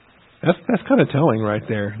 That's kind of telling right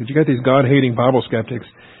there. You got these God-hating Bible skeptics,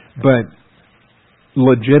 but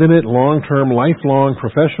legitimate, long-term, lifelong,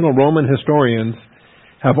 professional Roman historians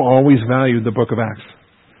have always valued the book of Acts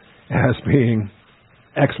as being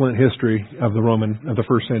excellent history of the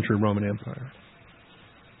first century Roman Empire.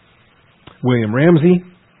 William Ramsey,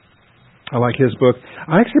 I like his book.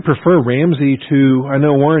 I actually prefer Ramsey to, I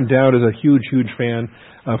know Warren Dowd is a huge, huge fan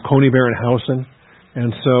of Coney Barrenhausen,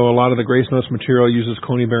 and so a lot of the Grace Notes material uses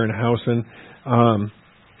Coney Barrenhausen.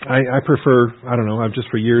 I prefer, I don't know,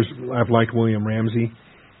 for years I've liked William Ramsey,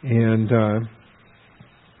 and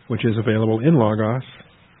which is available in Logos.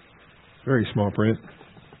 Very small print.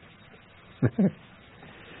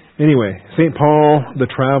 Anyway, St. Paul, the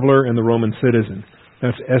Traveler, and the Roman Citizen.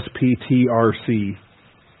 That's SPTRC.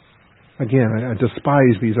 Again, I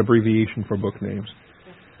despise these abbreviations for book names.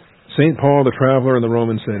 St. Paul, the Traveler, and the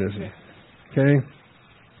Roman Citizen. Okay?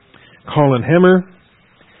 Colin Hemmer,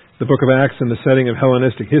 the Book of Acts in the Setting of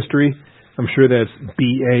Hellenistic History. I'm sure that's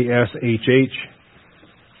BASHH.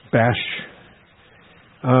 Bash.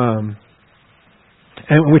 And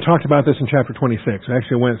we talked about this in chapter 26. I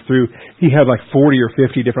actually went through, he had like 40 or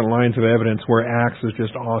 50 different lines of evidence where Acts is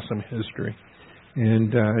just awesome history.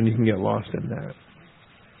 And you can get lost in that.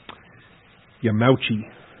 Yamauchi.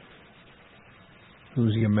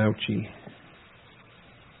 Who's Yamauchi?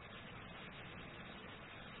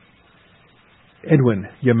 Edwin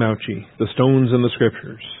Yamauchi, The Stones and the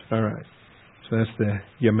Scriptures. All right. So that's the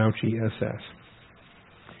Yamauchi SS.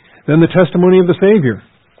 Then the testimony of the Savior.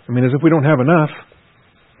 I mean, as if we don't have enough.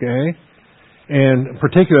 Okay? And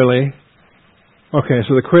particularly, okay,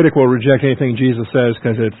 so the critic will reject anything Jesus says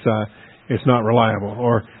because it's not reliable,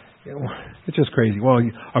 or it's just crazy. Well,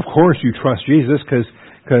 of course you trust Jesus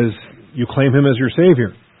because you claim Him as your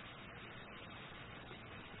Savior.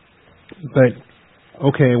 But,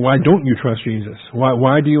 okay, why don't you trust Jesus?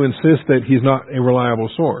 Why do you insist that He's not a reliable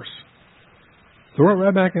source? Throw it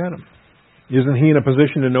right back at Him. Isn't He in a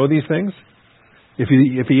position to know these things? If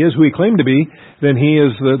he is who He claimed to be, then He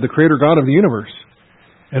is the Creator God of the universe.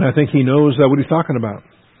 And I think He knows what He's talking about.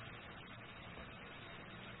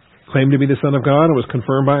 Claimed to be the Son of God and was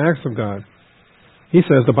confirmed by acts of God. He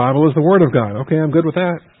says the Bible is the Word of God. Okay, I'm good with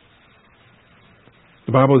that.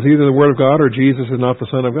 The Bible is either the Word of God or Jesus is not the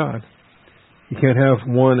Son of God. You can't have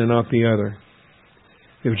one and not the other.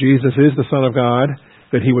 If Jesus is the Son of God,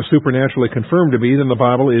 that He was supernaturally confirmed to be, then the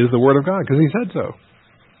Bible is the Word of God, because He said so.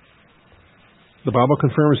 The Bible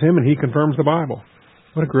confirms Him and He confirms the Bible.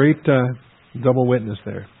 What a great double witness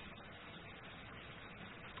there.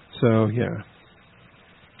 So, yeah.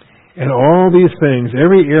 And all these things,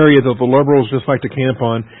 every area that the liberals just like to camp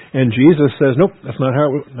on, and Jesus says, nope, that's not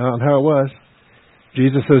how it was.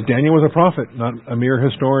 Jesus says Daniel was a prophet, not a mere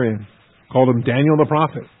historian. Called him Daniel the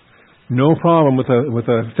prophet. No problem with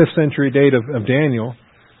a 5th century date of Daniel,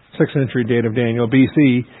 6th century date of Daniel,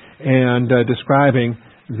 BC, and describing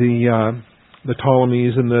the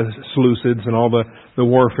Ptolemies and the Seleucids and all the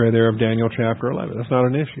warfare there of Daniel chapter 11. That's not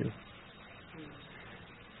an issue.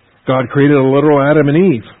 God created a literal Adam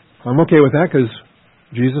and Eve. I'm okay with that because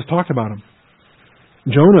Jesus talked about them.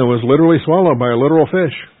 Jonah was literally swallowed by a literal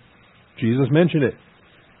fish. Jesus mentioned it.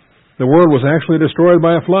 The world was actually destroyed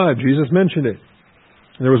by a flood. Jesus mentioned it.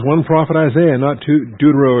 And there was one prophet Isaiah, not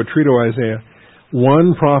Deutero or Trito Isaiah.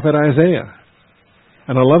 One prophet Isaiah.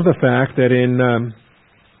 And I love the fact that in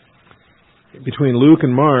between Luke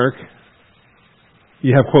and Mark,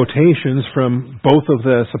 you have quotations from both of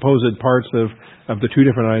the supposed parts of the two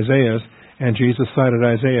different Isaiahs, and Jesus cited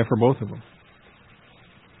Isaiah for both of them.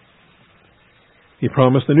 He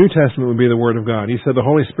promised the New Testament would be the Word of God. He said the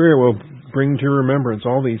Holy Spirit will bring to remembrance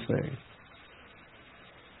all these things.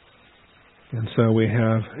 And so we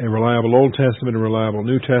have a reliable Old Testament, a reliable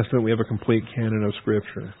New Testament. We have a complete canon of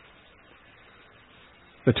Scripture.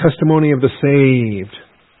 The testimony of the saved.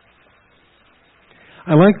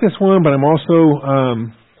 I like this one, but I'm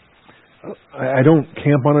also, I don't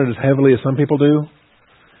camp on it as heavily as some people do,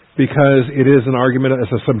 because it is an argument,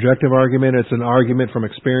 it's a subjective argument, it's an argument from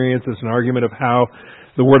experience, it's an argument of how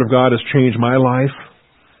the Word of God has changed my life.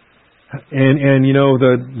 And you know,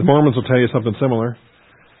 the Mormons will tell you something similar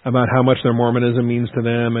about how much their Mormonism means to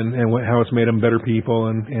them and how it's made them better people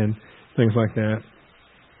and things like that.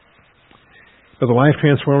 But the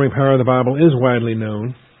life-transforming power of the Bible is widely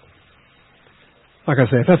known. Like I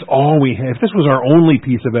say, if that's all we have, if this was our only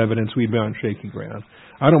piece of evidence, we'd be on shaky ground.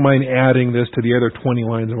 I don't mind adding this to the other 20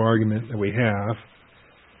 lines of argument that we have.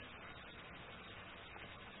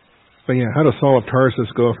 But yeah, how does Saul of Tarsus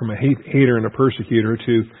go from a hater and a persecutor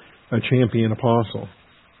to a champion apostle?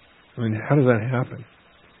 I mean, how does that happen?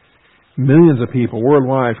 Millions of people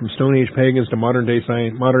worldwide, from Stone Age pagans to modern age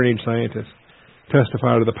scientists,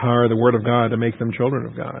 testify to the power of the Word of God to make them children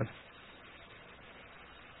of God.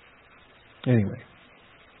 Anyway,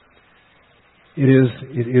 it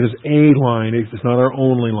is a line. It's not our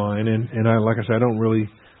only line, and like I said, I don't really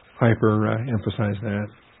emphasize that.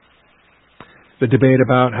 The debate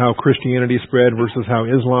about how Christianity spread versus how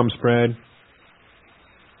Islam spread,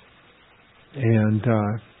 and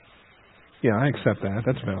yeah, I accept that.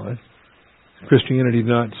 That's valid. Christianity did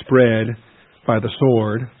not spread by the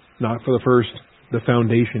sword, not for the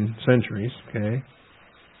foundation centuries. Okay.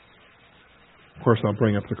 Of course, I'll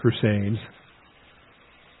bring up the Crusades.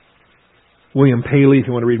 William Paley, if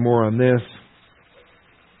you want to read more on this.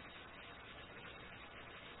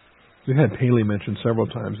 We've had Paley mentioned several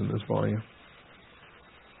times in this volume.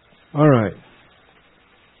 All right.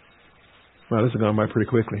 Well, this has gone by pretty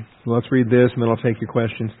quickly. Well, let's read this, and then I'll take your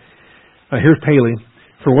questions. Here's Paley.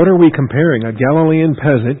 For what are we comparing? A Galilean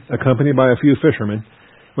peasant, accompanied by a few fishermen,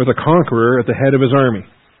 with a conqueror at the head of his army.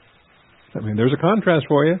 I mean, there's a contrast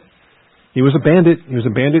for you. He was a bandit. He was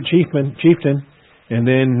a bandit chieftain, and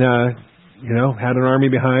then, had an army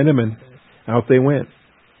behind him, and out they went.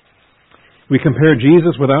 We compare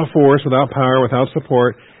Jesus without force, without power, without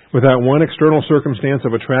support, without one external circumstance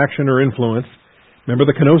of attraction or influence. Remember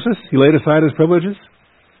the kenosis? He laid aside his privileges.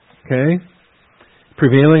 Okay?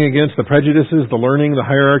 Prevailing against the prejudices, the learning, the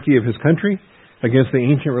hierarchy of his country, against the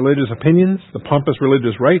ancient religious opinions, the pompous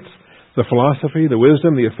religious rites, the philosophy, the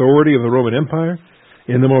wisdom, the authority of the Roman Empire,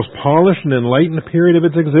 in the most polished and enlightened period of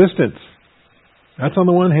its existence. That's on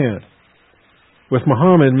the one hand. With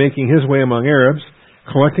Muhammad making his way among Arabs,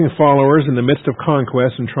 collecting followers in the midst of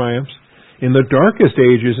conquests and triumphs, in the darkest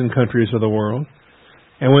ages and countries of the world,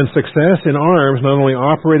 and when success in arms not only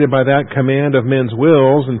operated by that command of men's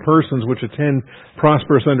wills and persons which attend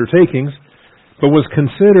prosperous undertakings, but was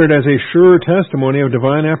considered as a sure testimony of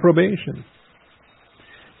divine approbation.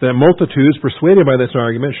 That multitudes persuaded by this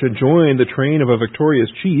argument should join the train of a victorious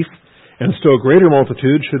chief, and still greater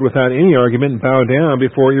multitudes should without any argument bow down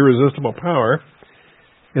before irresistible power,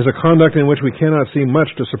 is a conduct in which we cannot see much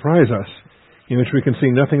to surprise us, in which we can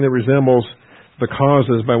see nothing that resembles the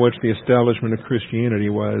causes by which the establishment of Christianity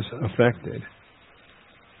was affected.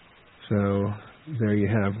 So, there you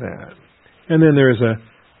have that. And then there's a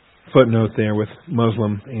footnote there with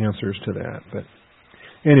Muslim answers to that. But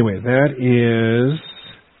anyway, that is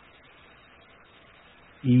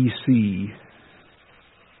EC.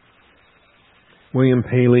 William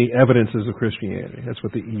Paley, Evidences of Christianity. That's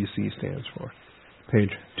what the EC stands for. Page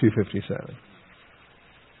 257.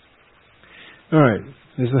 All right.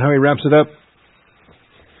 This is how he wraps it up.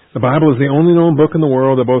 The Bible is the only known book in the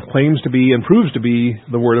world that both claims to be and proves to be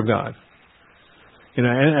the Word of God. And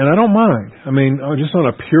I don't mind. I mean, just on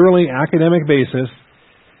a purely academic basis,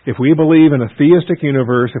 if we believe in a theistic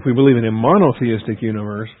universe, if we believe in a monotheistic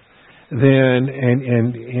universe, then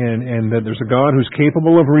and that there's a God who's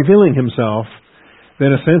capable of revealing Himself,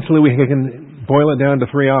 then essentially we can boil it down to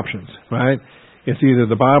three options, right? It's either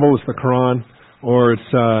the Bible, it's the Quran, or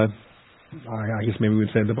it's I guess maybe we'd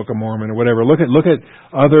say the Book of Mormon or whatever. Look at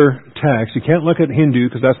other texts. You can't look at Hindu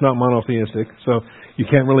because that's not monotheistic, so you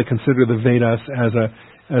can't really consider the Vedas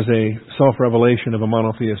as a self-revelation of a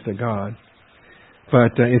monotheistic God.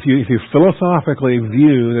 But if you philosophically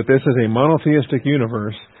view that this is a monotheistic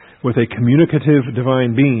universe with a communicative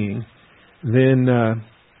divine being, then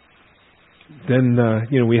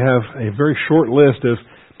we have a very short list of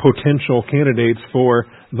potential candidates for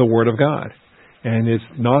the Word of God, and it's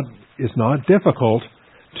not difficult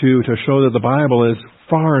to show that the Bible is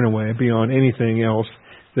far and away beyond anything else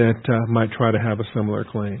that might try to have a similar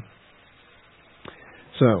claim.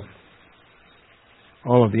 So,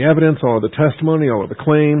 all of the evidence, all of the testimony, all of the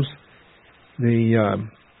claims, the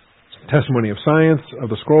testimony of science, of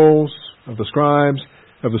the scrolls, of the scribes,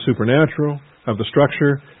 of the supernatural, of the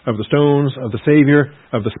structure, of the stones, of the Savior,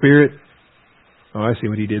 of the Spirit. Oh, I see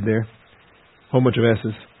what he did there. Whole bunch of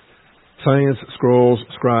S's. Science, scrolls,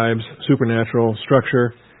 scribes, supernatural,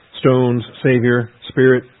 structure, stones, Savior,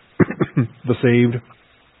 Spirit, the saved.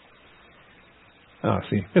 Oh,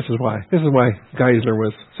 see, this is why Geisler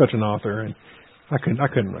was such an author, and I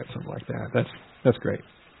couldn't write something like that. That's great.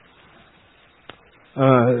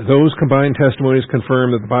 Those combined testimonies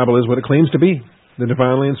confirm that the Bible is what it claims to be, the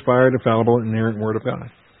divinely inspired, infallible, inerrant Word of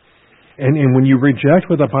God. And when you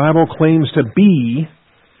reject what the Bible claims to be,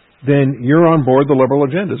 then you're on board the liberal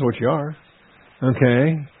agenda, is what you are.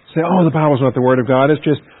 Okay? Say, the Bible's not the Word of God. It's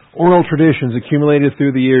just oral traditions accumulated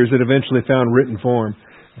through the years that eventually found written form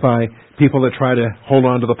by people that try to hold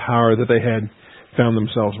on to the power that they had found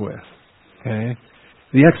themselves with. Okay?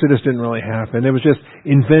 The Exodus didn't really happen. It was just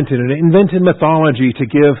invented, an invented mythology to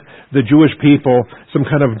give the Jewish people some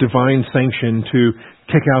kind of divine sanction to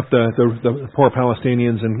kick out the poor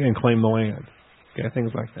Palestinians and claim the land. Okay,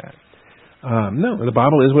 things like that. No, the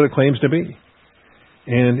Bible is what it claims to be.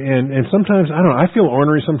 And sometimes, I don't know, I feel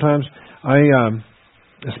ornery sometimes.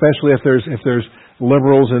 Especially if there's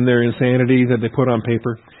liberals in their insanity that they put on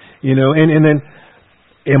paper. And then,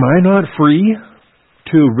 am I not free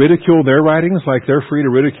to ridicule their writings like they're free to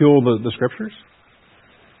ridicule the Scriptures?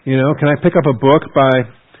 Can I pick up a book by,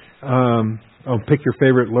 pick your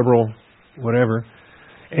favorite liberal, whatever,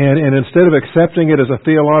 and instead of accepting it as a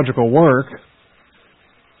theological work,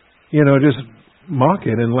 just mock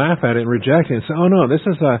it and laugh at it and reject it and say, no, this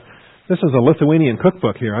is a Lithuanian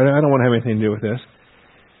cookbook here. I don't want to have anything to do with this.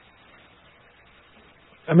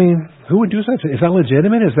 I mean, who would do such? Is that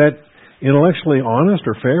legitimate? Is that intellectually honest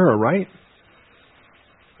or fair or right?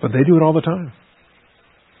 But they do it all the time.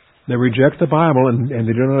 They reject the Bible and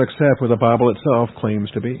they do not accept what the Bible itself claims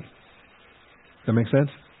to be. That make sense?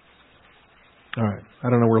 All right. I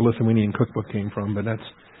don't know where Lithuanian cookbook came from, but that's...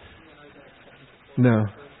 No.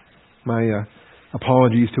 My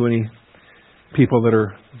apologies to any people that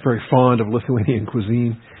are very fond of Lithuanian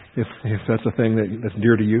cuisine, if that's a thing that's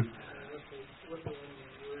dear to you.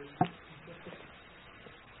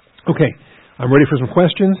 Okay, I'm ready for some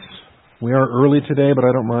questions. We are early today, but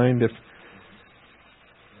I don't mind if...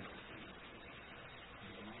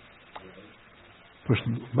 Push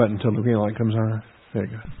the button until the green light comes on. There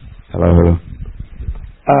you go. Hello.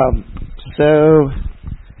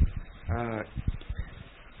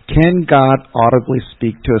 Can God audibly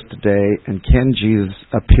speak to us today, and can Jesus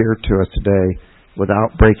appear to us today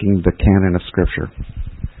without breaking the canon of Scripture?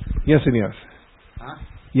 Yes and yes. Huh?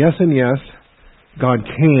 Yes and yes. God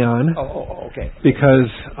can. Okay.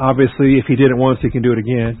 Because obviously, if He did it once, He can do it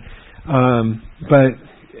again. But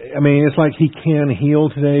I mean, it's like He can heal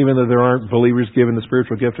today, even though there aren't believers given the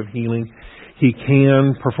spiritual gift of healing. He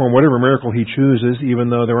can perform whatever miracle He chooses, even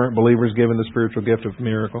though there aren't believers given the spiritual gift of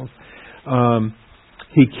miracles.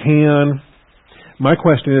 He can. My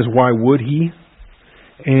question is, why would He?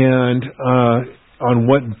 And on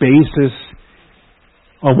what basis?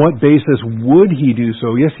 On what basis would He do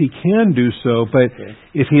so? Yes, He can do so, but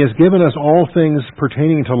if He has given us all things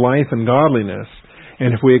pertaining to life and godliness,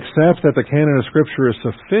 and if we accept that the canon of Scripture is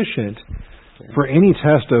sufficient for any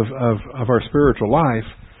test of our spiritual life,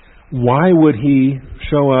 why would He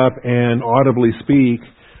show up and audibly speak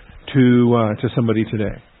to somebody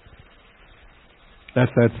today?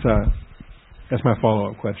 That's my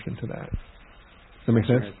follow-up question to that. Does that make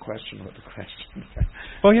sense? A question with a question.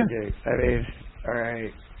 Oh yeah. Okay. I mean, all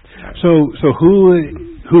right. So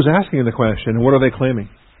who's asking the question, and what are they claiming?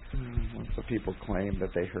 So people claim that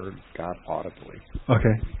they heard God audibly.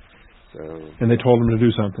 Okay. So. And they told him to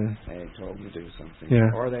do something. They told him to do something.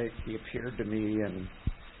 Yeah. Or he appeared to me in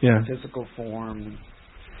physical form.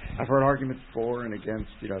 I've heard arguments for and against.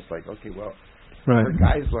 It's like, okay, well, right. there are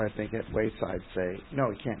guys who I think at Wayside say, no,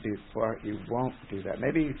 he can't do. Well, he won't do that.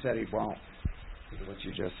 Maybe he said he won't. Is what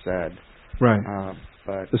you just said. Right.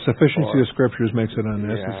 But the sufficiency of Scriptures makes it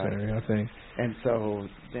unnecessary, I think. And so,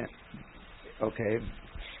 then, okay,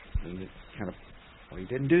 and he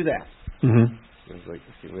didn't do that. Mm-hmm. So it's like,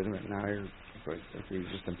 okay, wait a minute, now you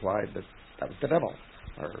just implied that was the devil.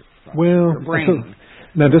 Or brain.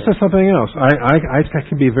 Now this is something else. I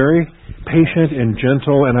can be very patient and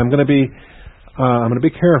gentle, and I'm going to be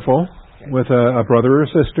careful with a brother or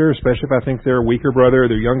sister, especially if I think they're a weaker brother or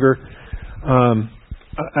they're younger.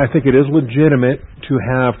 I think it is legitimate to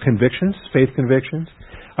have convictions, faith convictions.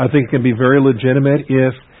 I think it can be very legitimate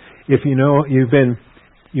if you've been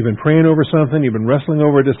praying over something, you've been wrestling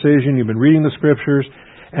over a decision, you've been reading the Scriptures,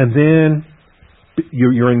 and then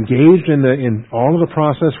you're engaged in all of the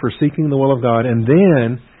process for seeking the will of God, and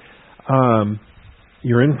then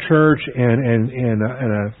you're in church and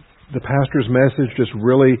the pastor's message just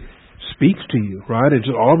really speaks to you, right? It's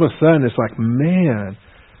just all of a sudden it's like, man,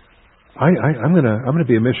 I'm gonna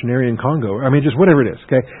be a missionary in Congo. I mean, just whatever it is,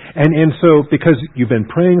 okay? And so because you've been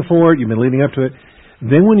praying for it, you've been leading up to it,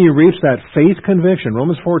 then when you reach that faith conviction,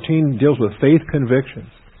 Romans 14 deals with faith convictions,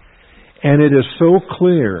 and it is so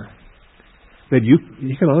clear that you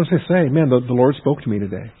can honestly say, man, the Lord spoke to me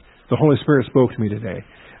today. The Holy Spirit spoke to me today.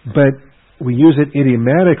 But we use it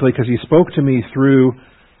idiomatically because He spoke to me through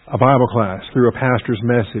a Bible class, through a pastor's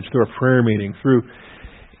message, through a prayer meeting,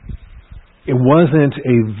 it wasn't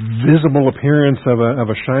a visible appearance of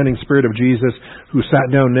a shining Spirit of Jesus who sat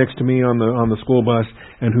down next to me on the school bus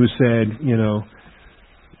and who said, no,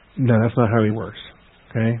 that's not how He works.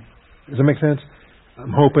 Okay? Does that make sense?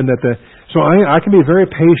 I'm hoping that so I can be very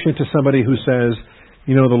patient to somebody who says,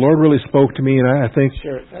 the Lord really spoke to me, and I think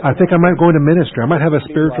I might go into ministry. I might have a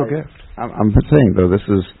spiritual gift. I'm saying though, this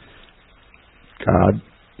is God.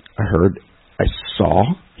 I heard, I saw.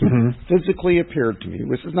 He physically appeared to me.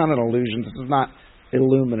 This is not an illusion. This is not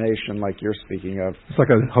illumination like you're speaking of. It's like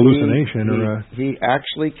a hallucination He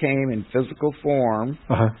actually came in physical form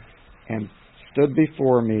and stood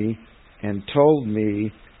before me and told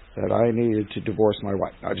me that I needed to divorce my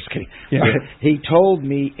wife. No, just kidding. Yeah. He told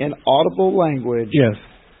me in audible language, yes,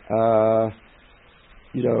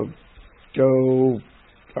 go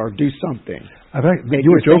or do something.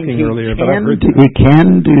 You were joking earlier, but I've heard he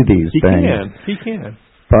can do these things. He can.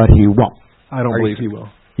 But He won't. I don't believe He will.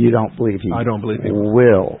 You don't believe He I don't believe He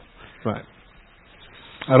will. Right.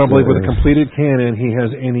 I don't believe with a completed canon He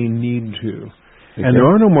has any need to. Okay. And there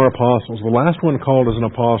are no more apostles. The last one called as an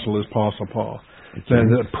apostle is Apostle Paul. Okay.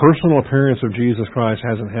 The personal appearance of Jesus Christ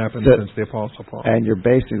hasn't happened since the Apostle Paul. And you're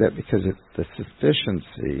basing that because the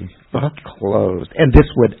sufficiency is closed. And this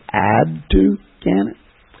would add to canon?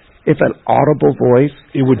 If an audible voice,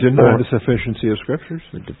 it would deny the sufficiency of Scriptures.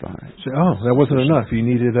 Would deny. So, that wasn't enough. You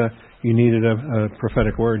needed a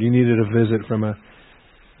prophetic word. You needed a visit from and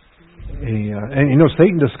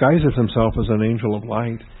Satan disguises himself as an angel of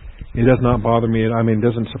light. It does not bother me. It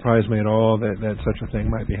doesn't surprise me at all that such a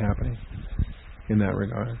thing might be happening in that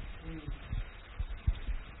regard.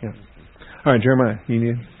 Yeah. All right, Jeremiah, you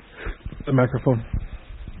need the microphone.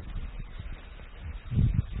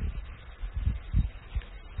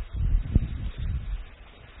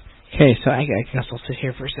 Okay, so I guess I'll sit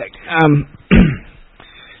here for a sec.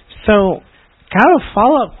 So, kind of a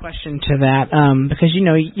follow-up question to that, because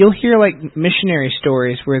you'll hear like missionary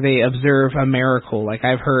stories where they observe a miracle. Like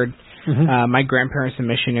I've heard my grandparents are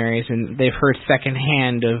missionaries, and they've heard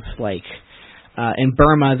secondhand of like in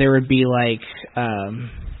Burma there would be like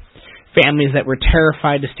families that were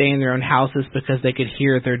terrified to stay in their own houses because they could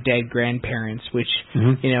hear their dead grandparents, which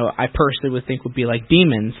I personally would think would be like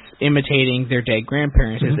demons imitating their dead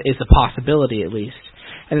grandparents is a possibility at least.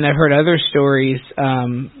 And then I've heard other stories,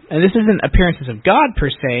 and this isn't appearances of God per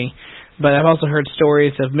se, but I've also heard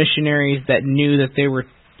stories of missionaries that knew that they were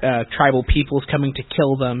tribal peoples coming to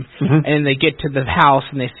kill them, and they get to the house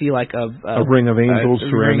and they see like a ring of angels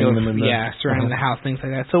surrounding them. Surrounding the house, things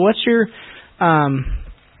like that. So what's your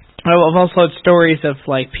I've also heard stories of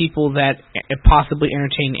like people that possibly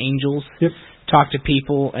entertain angels, talk to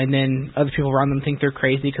people, and then other people around them think they're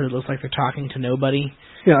crazy because it looks like they're talking to nobody.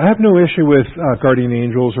 Yeah, I have no issue with guardian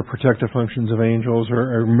angels or protective functions of angels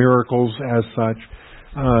or miracles as such.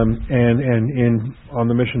 And on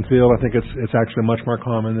the mission field, I think it's actually much more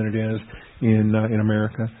common than it is in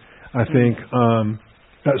America. I think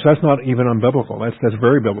So that's not even unbiblical. That's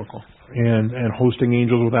very biblical. And hosting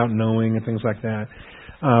angels without knowing and things like that.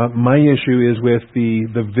 My issue is with the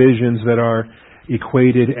visions that are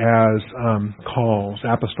equated as calls,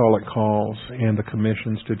 apostolic calls, and the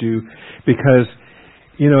commissions to do. Because,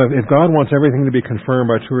 if God wants everything to be confirmed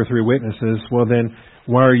by 2 or 3 witnesses, well then,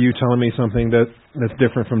 why are you telling me something that's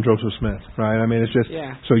different from Joseph Smith, right? I mean, it's just,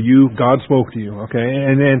 so God spoke to you, okay?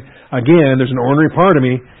 And then, again, there's an ornery part of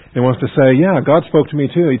me that wants to say, yeah, God spoke to me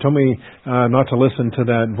too. He told me not to listen to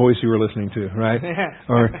that voice you were listening to, right?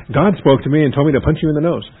 Or God spoke to me and told me to punch you in the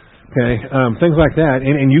nose, okay? Things like that.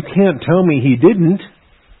 And you can't tell me He didn't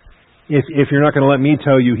if you're not going to let me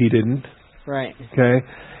tell you He didn't. Right. Okay?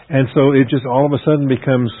 And so it just all of a sudden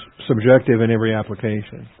becomes subjective in every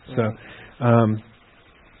application. So,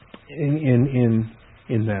 in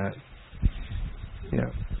that,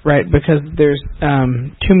 right, because there's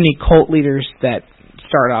too many cult leaders that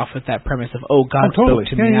start off with that premise of, God totally.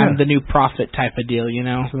 spoke to me, I'm the new prophet type of deal,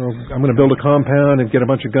 So I'm going to build a compound and get a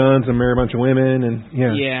bunch of guns and marry a bunch of women and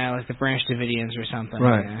like the Branch Davidians or something.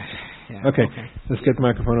 Right. Okay. Let's get the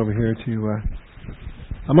microphone over here to.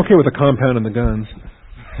 I'm okay with the compound and the guns.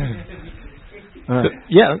 All right.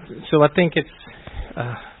 So I think it's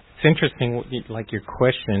interesting, like your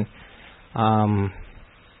question,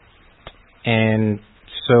 and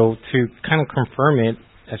so to kind of confirm it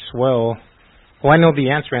as well. Well, I know the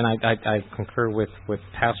answer, and I concur with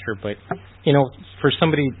Pastor, but for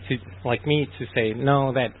somebody like me to say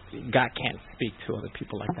no, that God can't speak to other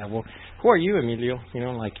people like that. Well, who are you, Emilio?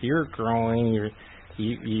 Like you're growing,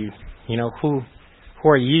 who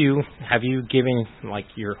are you? Have you given like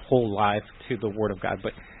your whole life to the Word of God?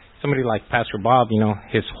 But somebody like Pastor Bob,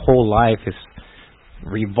 his whole life is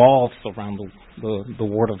revolves around the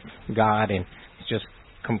Word of God, and he's just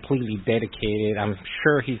completely dedicated. I'm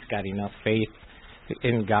sure he's got enough faith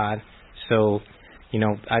in God. So,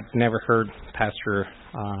 I've never heard Pastor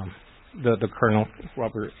the Colonel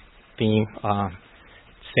Robert Dean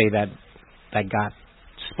say that God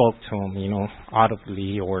spoke to him,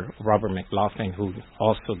 audibly, or Robert McLaughlin, who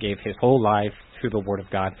also gave his whole life to the Word of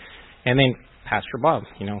God. And then Pastor Bob,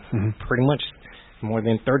 pretty much more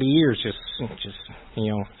than 30 years just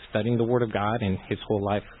studying the Word of God, and his whole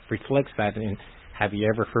life reflects that. And have you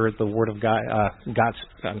ever heard the Word of God,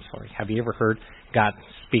 have you ever heard God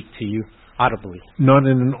speak to you audibly? Not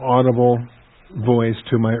in an audible voice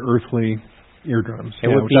to my earthly eardrums. I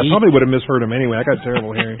probably would have misheard him anyway. I got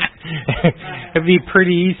terrible hearing. It'd be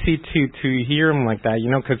pretty easy to hear him like that,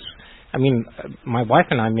 because my wife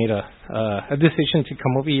and I made a decision to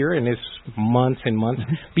come over here, and it's months and months.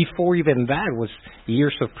 Before even that was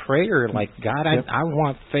years of prayer. Like, God, I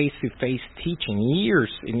want face-to-face teaching.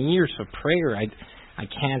 Years and years of prayer. I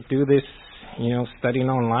can't do this, studying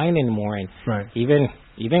online anymore. And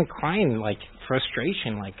even crying, like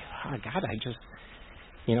frustration, like, God, I just,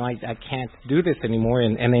 I can't do this anymore.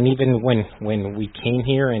 And then even when we came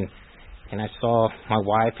here and I saw my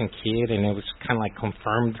wife and kid, and it was kind of like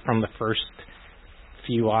confirmed from the first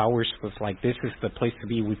few hours, was like, this is the place to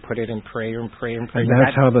be. We put it in prayer and prayer and prayer. And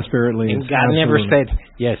that's how the Spirit leads. And God never said,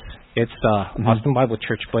 yes, it's Austin Bible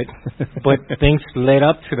Church, but things led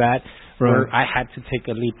up to that, where I had to take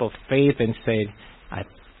a leap of faith and say, I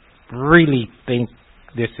really think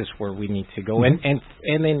this is where we need to go. And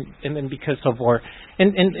then because of our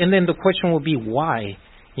and then the question will be why,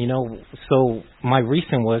 so my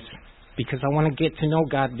reason was because I want to get to know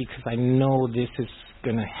God, because I know this is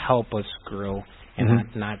going to help us grow,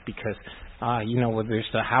 and not because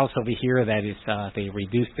there's a house over here that is they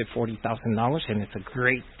reduced it $40,000 and it's a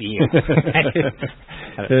great deal.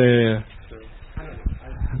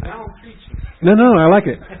 No, I like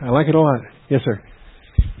it. I like it a lot. Yes, sir.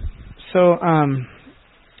 So,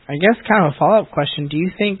 I guess kind of a follow-up question. Do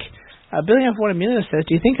you think, building off what Emilio says,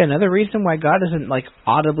 do you think another reason why God doesn't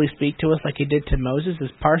audibly speak to us like He did to Moses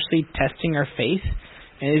is partially testing our faith?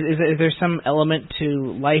 And is there some element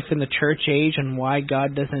to life in the church age and why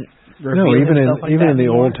God doesn't reveal Himself like that? Even in the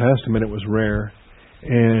Old Testament, it was rare,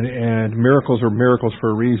 and miracles are miracles for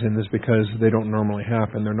a reason. Is because they don't normally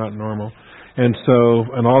happen. They're not normal. And so,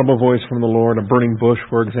 an audible voice from the Lord, a burning bush,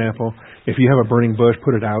 for example. If you have a burning bush,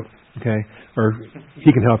 put it out. Okay, or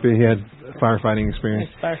He can help you. He had firefighting experience.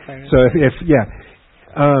 So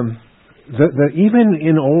even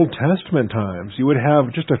in Old Testament times, you would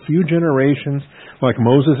have just a few generations, like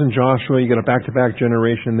Moses and Joshua. You get a back-to-back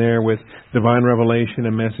generation there with divine revelation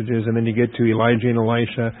and messages, and then you get to Elijah and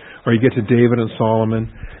Elisha, or you get to David and Solomon.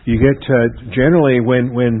 You get to generally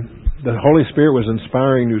when the Holy Spirit was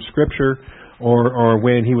inspiring new Scripture, or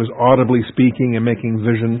when He was audibly speaking and making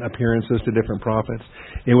vision appearances to different prophets.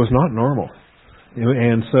 It was not normal.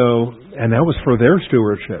 And that was for their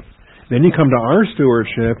stewardship. Then you come to our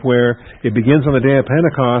stewardship where it begins on the day of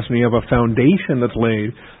Pentecost and you have a foundation that's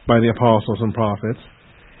laid by the apostles and prophets.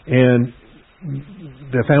 And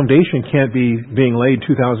the foundation can't be being laid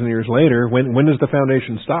 2,000 years later. When does the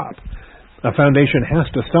foundation stop? A foundation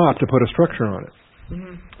has to stop to put a structure on it.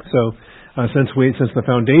 Mm-hmm. So since the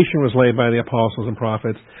foundation was laid by the apostles and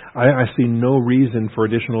prophets, I see no reason for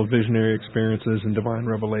additional visionary experiences and divine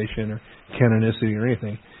revelation or canonicity or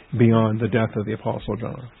anything beyond the death of the Apostle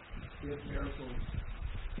John.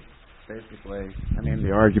 Basically,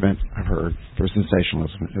 the argument I've heard for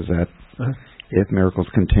sensationalism is that if miracles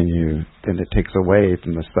continue, then it takes away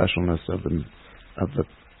from the specialness of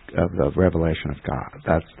the revelation of God.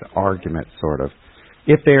 That's the argument, sort of.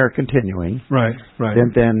 If they are continuing, right.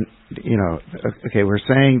 Then okay, we're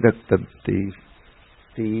saying that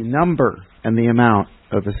the number and the amount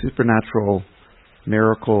of a supernatural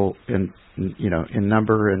miracle in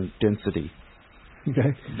number and density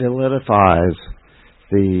validifies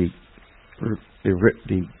the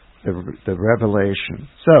revelation.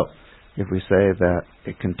 So, if we say that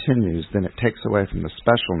it continues, then it takes away from the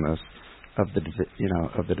specialness of the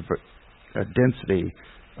density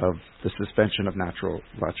of the suspension of natural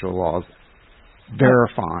laws,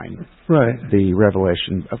 verifying the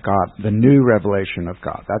revelation of God, the new revelation of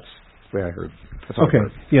God. That's the way I heard. Okay,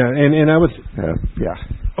 yeah, and I was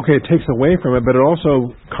okay. It takes away from it, but it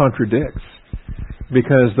also contradicts,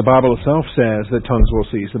 because the Bible itself says that tongues will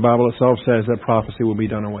cease. The Bible itself says that prophecy will be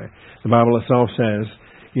done away. The Bible itself says,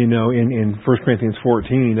 in 1 Corinthians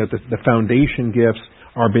 14, that the foundation gifts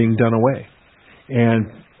are being done away, and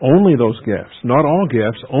only those gifts, not all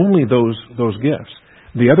gifts, only those gifts.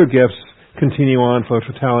 The other gifts continue on for the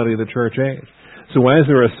totality of the church age. So as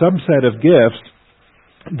there are a subset of gifts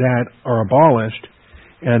that are abolished,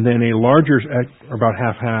 and then a larger, about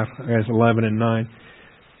half, as 11 and 9,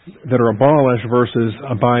 that are abolished versus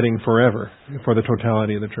abiding forever for the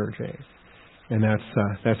totality of the church age. And that's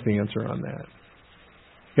the answer on that.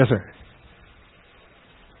 Yes, sir.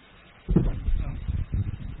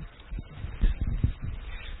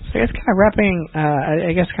 So I guess kind of wrapping,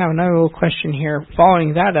 kind of another little question here.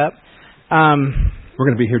 Following that up, we're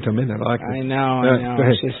going to be here till midnight. I know. Go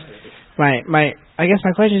ahead. It's just, I guess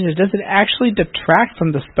my question is, does it actually detract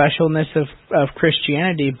from the specialness of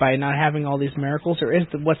Christianity by not having all these miracles, or is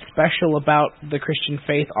what's special about the Christian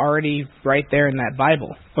faith already right there in that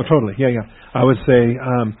Bible? Oh, totally. Yeah. I would say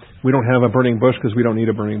we don't have a burning bush because we don't need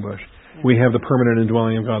a burning bush. We have the permanent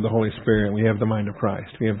indwelling of God, the Holy Spirit. We have the mind of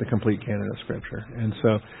Christ. We have the complete canon of Scripture. And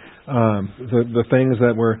so the things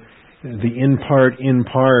that were the in part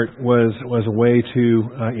was a way to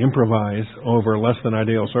improvise over less than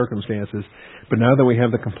ideal circumstances. But now that we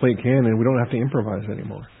have the complete canon, we don't have to improvise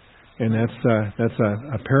anymore. And that's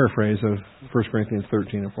a paraphrase of 1 Corinthians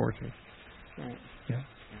 13 and 14. Right. Yeah.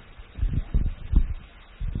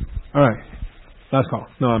 All right. Last call.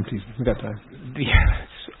 No, I'm teasing. We got time. Yes.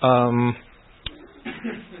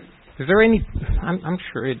 Is there any? I'm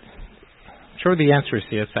sure the answer is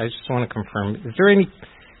yes. I just want to confirm. Is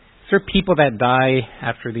there people that die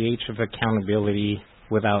after the age of accountability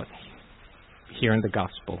without hearing the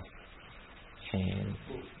gospel? And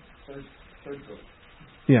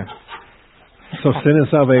yeah. So sin and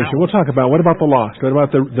salvation. We'll talk about, what about the lost? What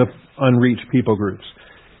about the unreached people groups?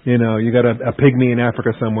 You got a pygmy in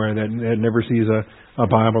Africa somewhere that never sees a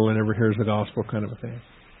Bible and never hears the gospel, kind of a thing.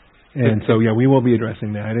 And so, we will be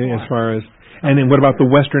addressing that as far as. And then what about the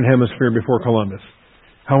Western Hemisphere before Columbus?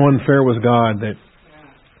 How unfair was God that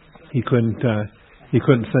He couldn't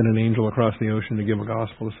send an angel across the ocean to give a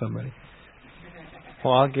gospel to somebody?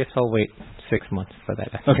 Well, I guess I'll wait 6 months for that.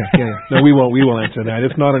 Okay, yeah. No, we will answer that.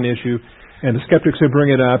 It's not an issue. And the skeptics who bring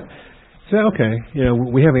it up say, okay,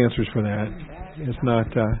 we have answers for that. It's not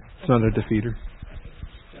a defeater.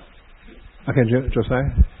 Okay,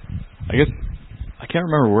 Josiah? I guess I can't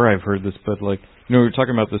remember where I've heard this, but we were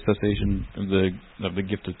talking about the cessation of the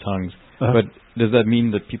gift of tongues. Uh-huh. But does that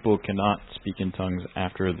mean that people cannot speak in tongues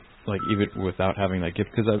after, even without having that gift?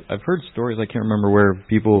 Because I've heard stories, I can't remember where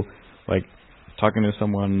people, talking to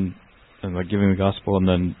someone and, giving the gospel, and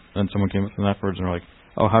then someone came up to them afterwards and were like,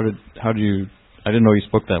 oh, how do you, I didn't know you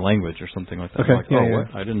spoke that language, or something like that. Okay.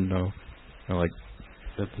 What? I didn't know,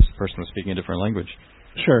 that this person was speaking a different language.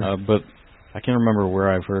 Sure. But I can't remember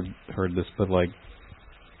where I've heard this, but,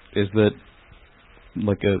 is that,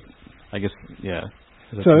 I guess, yeah.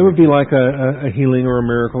 So it would be like a healing or a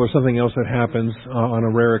miracle or something else that happens on a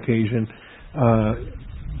rare occasion.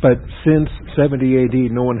 But since 70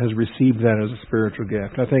 AD, no one has received that as a spiritual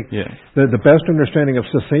gift. I think the best understanding of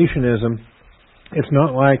cessationism, it's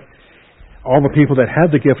not like all the people that had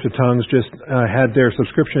the gift of tongues just had their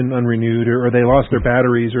subscription unrenewed, or they lost their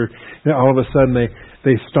batteries, or all of a sudden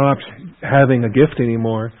they stopped having a gift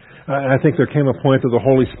anymore. I think there came a point that the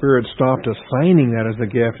Holy Spirit stopped assigning that as a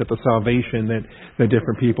gift at the salvation that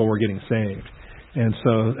different people were getting saved. And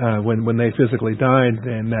so when they physically died,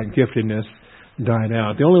 then that giftedness died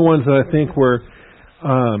out. The only ones that I think were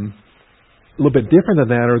a little bit different than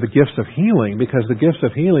that are the gifts of healing, because the gifts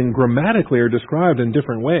of healing grammatically are described in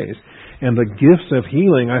different ways. And the gifts of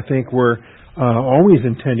healing, I think, were always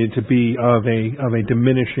intended to be of a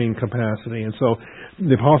diminishing capacity. And so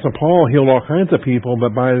the Apostle Paul healed all kinds of people,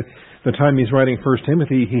 but by the time he's writing 1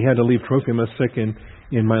 Timothy, he had to leave Trophimus sick in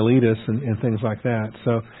Miletus and things like that.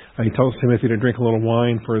 So he tells Timothy to drink a little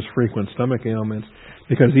wine for his frequent stomach ailments,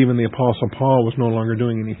 because even the Apostle Paul was no longer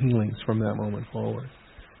doing any healings from that moment forward.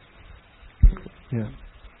 Yeah.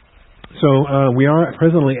 So we are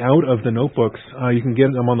presently out of the notebooks. You can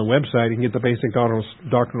get them on the website. You can get the Basic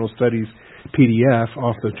Doctrinal Studies PDF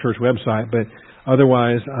off the church website. But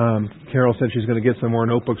otherwise, Carol said she's going to get some more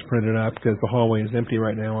notebooks printed up, because the hallway is empty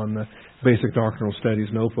right now on the Basic Doctrinal Studies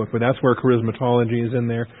notebook. But that's where charismatology is in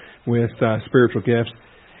there with spiritual gifts.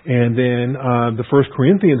 And then the 1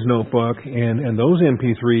 Corinthians notebook and those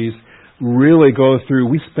MP3s really go through.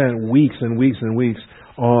 We spent weeks and weeks and weeks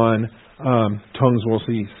on tongues will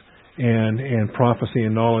cease, and prophecy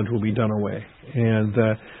and knowledge will be done away, and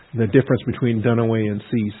the difference between done away and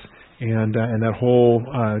cease, and that whole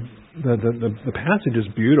the passage is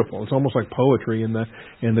beautiful. It's almost like poetry in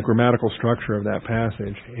the grammatical structure of that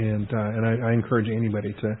passage, and I encourage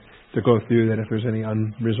anybody to go through that if there's any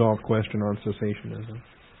unresolved question on cessationism.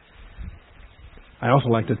 I also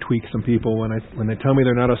like to tweak some people when they tell me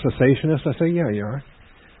they're not a cessationist. I say, yeah, you are.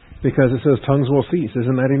 Because it says tongues will cease.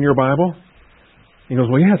 Isn't that in your Bible? He goes,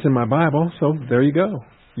 well, yeah, it's in my Bible, so there you go.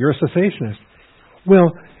 You're a cessationist.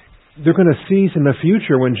 Well, they're going to cease in the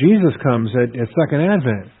future when Jesus comes at Second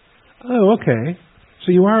Advent. Oh, okay.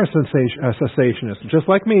 So you are a cessationist. Just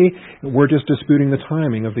like me, we're just disputing the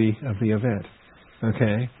timing of the event.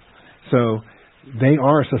 Okay? So they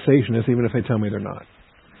are cessationists even if they tell me they're not.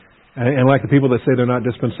 And like the people that say they're not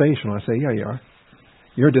dispensational, I say, yeah, you are.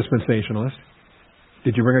 You're a dispensationalist.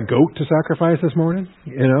 Did you bring a goat to sacrifice this morning?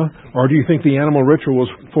 Or do you think the animal ritual was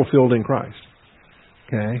fulfilled in Christ?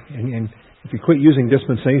 Okay, and if you quit using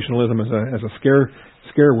dispensationalism as a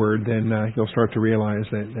scare word, then you'll start to realize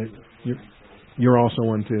that you're also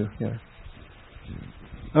one too. Yeah.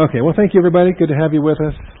 Okay. Well, thank you, everybody. Good to have you with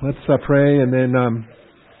us. Let's pray, and then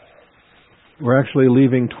we're actually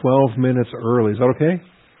leaving 12 minutes early. Is that okay?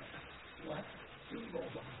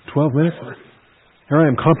 12 minutes? Here I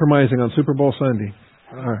am compromising on Super Bowl Sunday.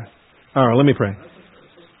 All right, let me pray.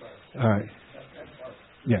 All right.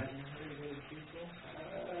 Yeah.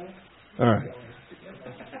 All right.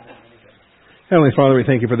 Heavenly Father, we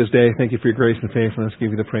thank you for this day. Thank you for your grace and faithfulness.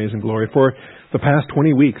 Give you the praise and glory. For the past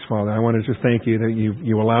 20 weeks, Father, I want to just thank you that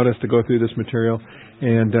you allowed us to go through this material.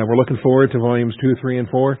 And we're looking forward to volumes 2, 3, and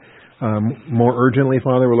 4. More urgently,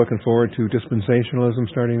 Father, we're looking forward to dispensationalism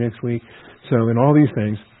starting next week. So in all these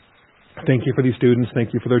things, thank you for these students.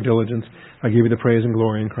 Thank you for their diligence. I give you the praise and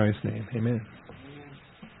glory in Christ's name. Amen.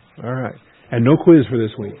 All right. And no quiz for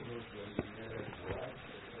this week.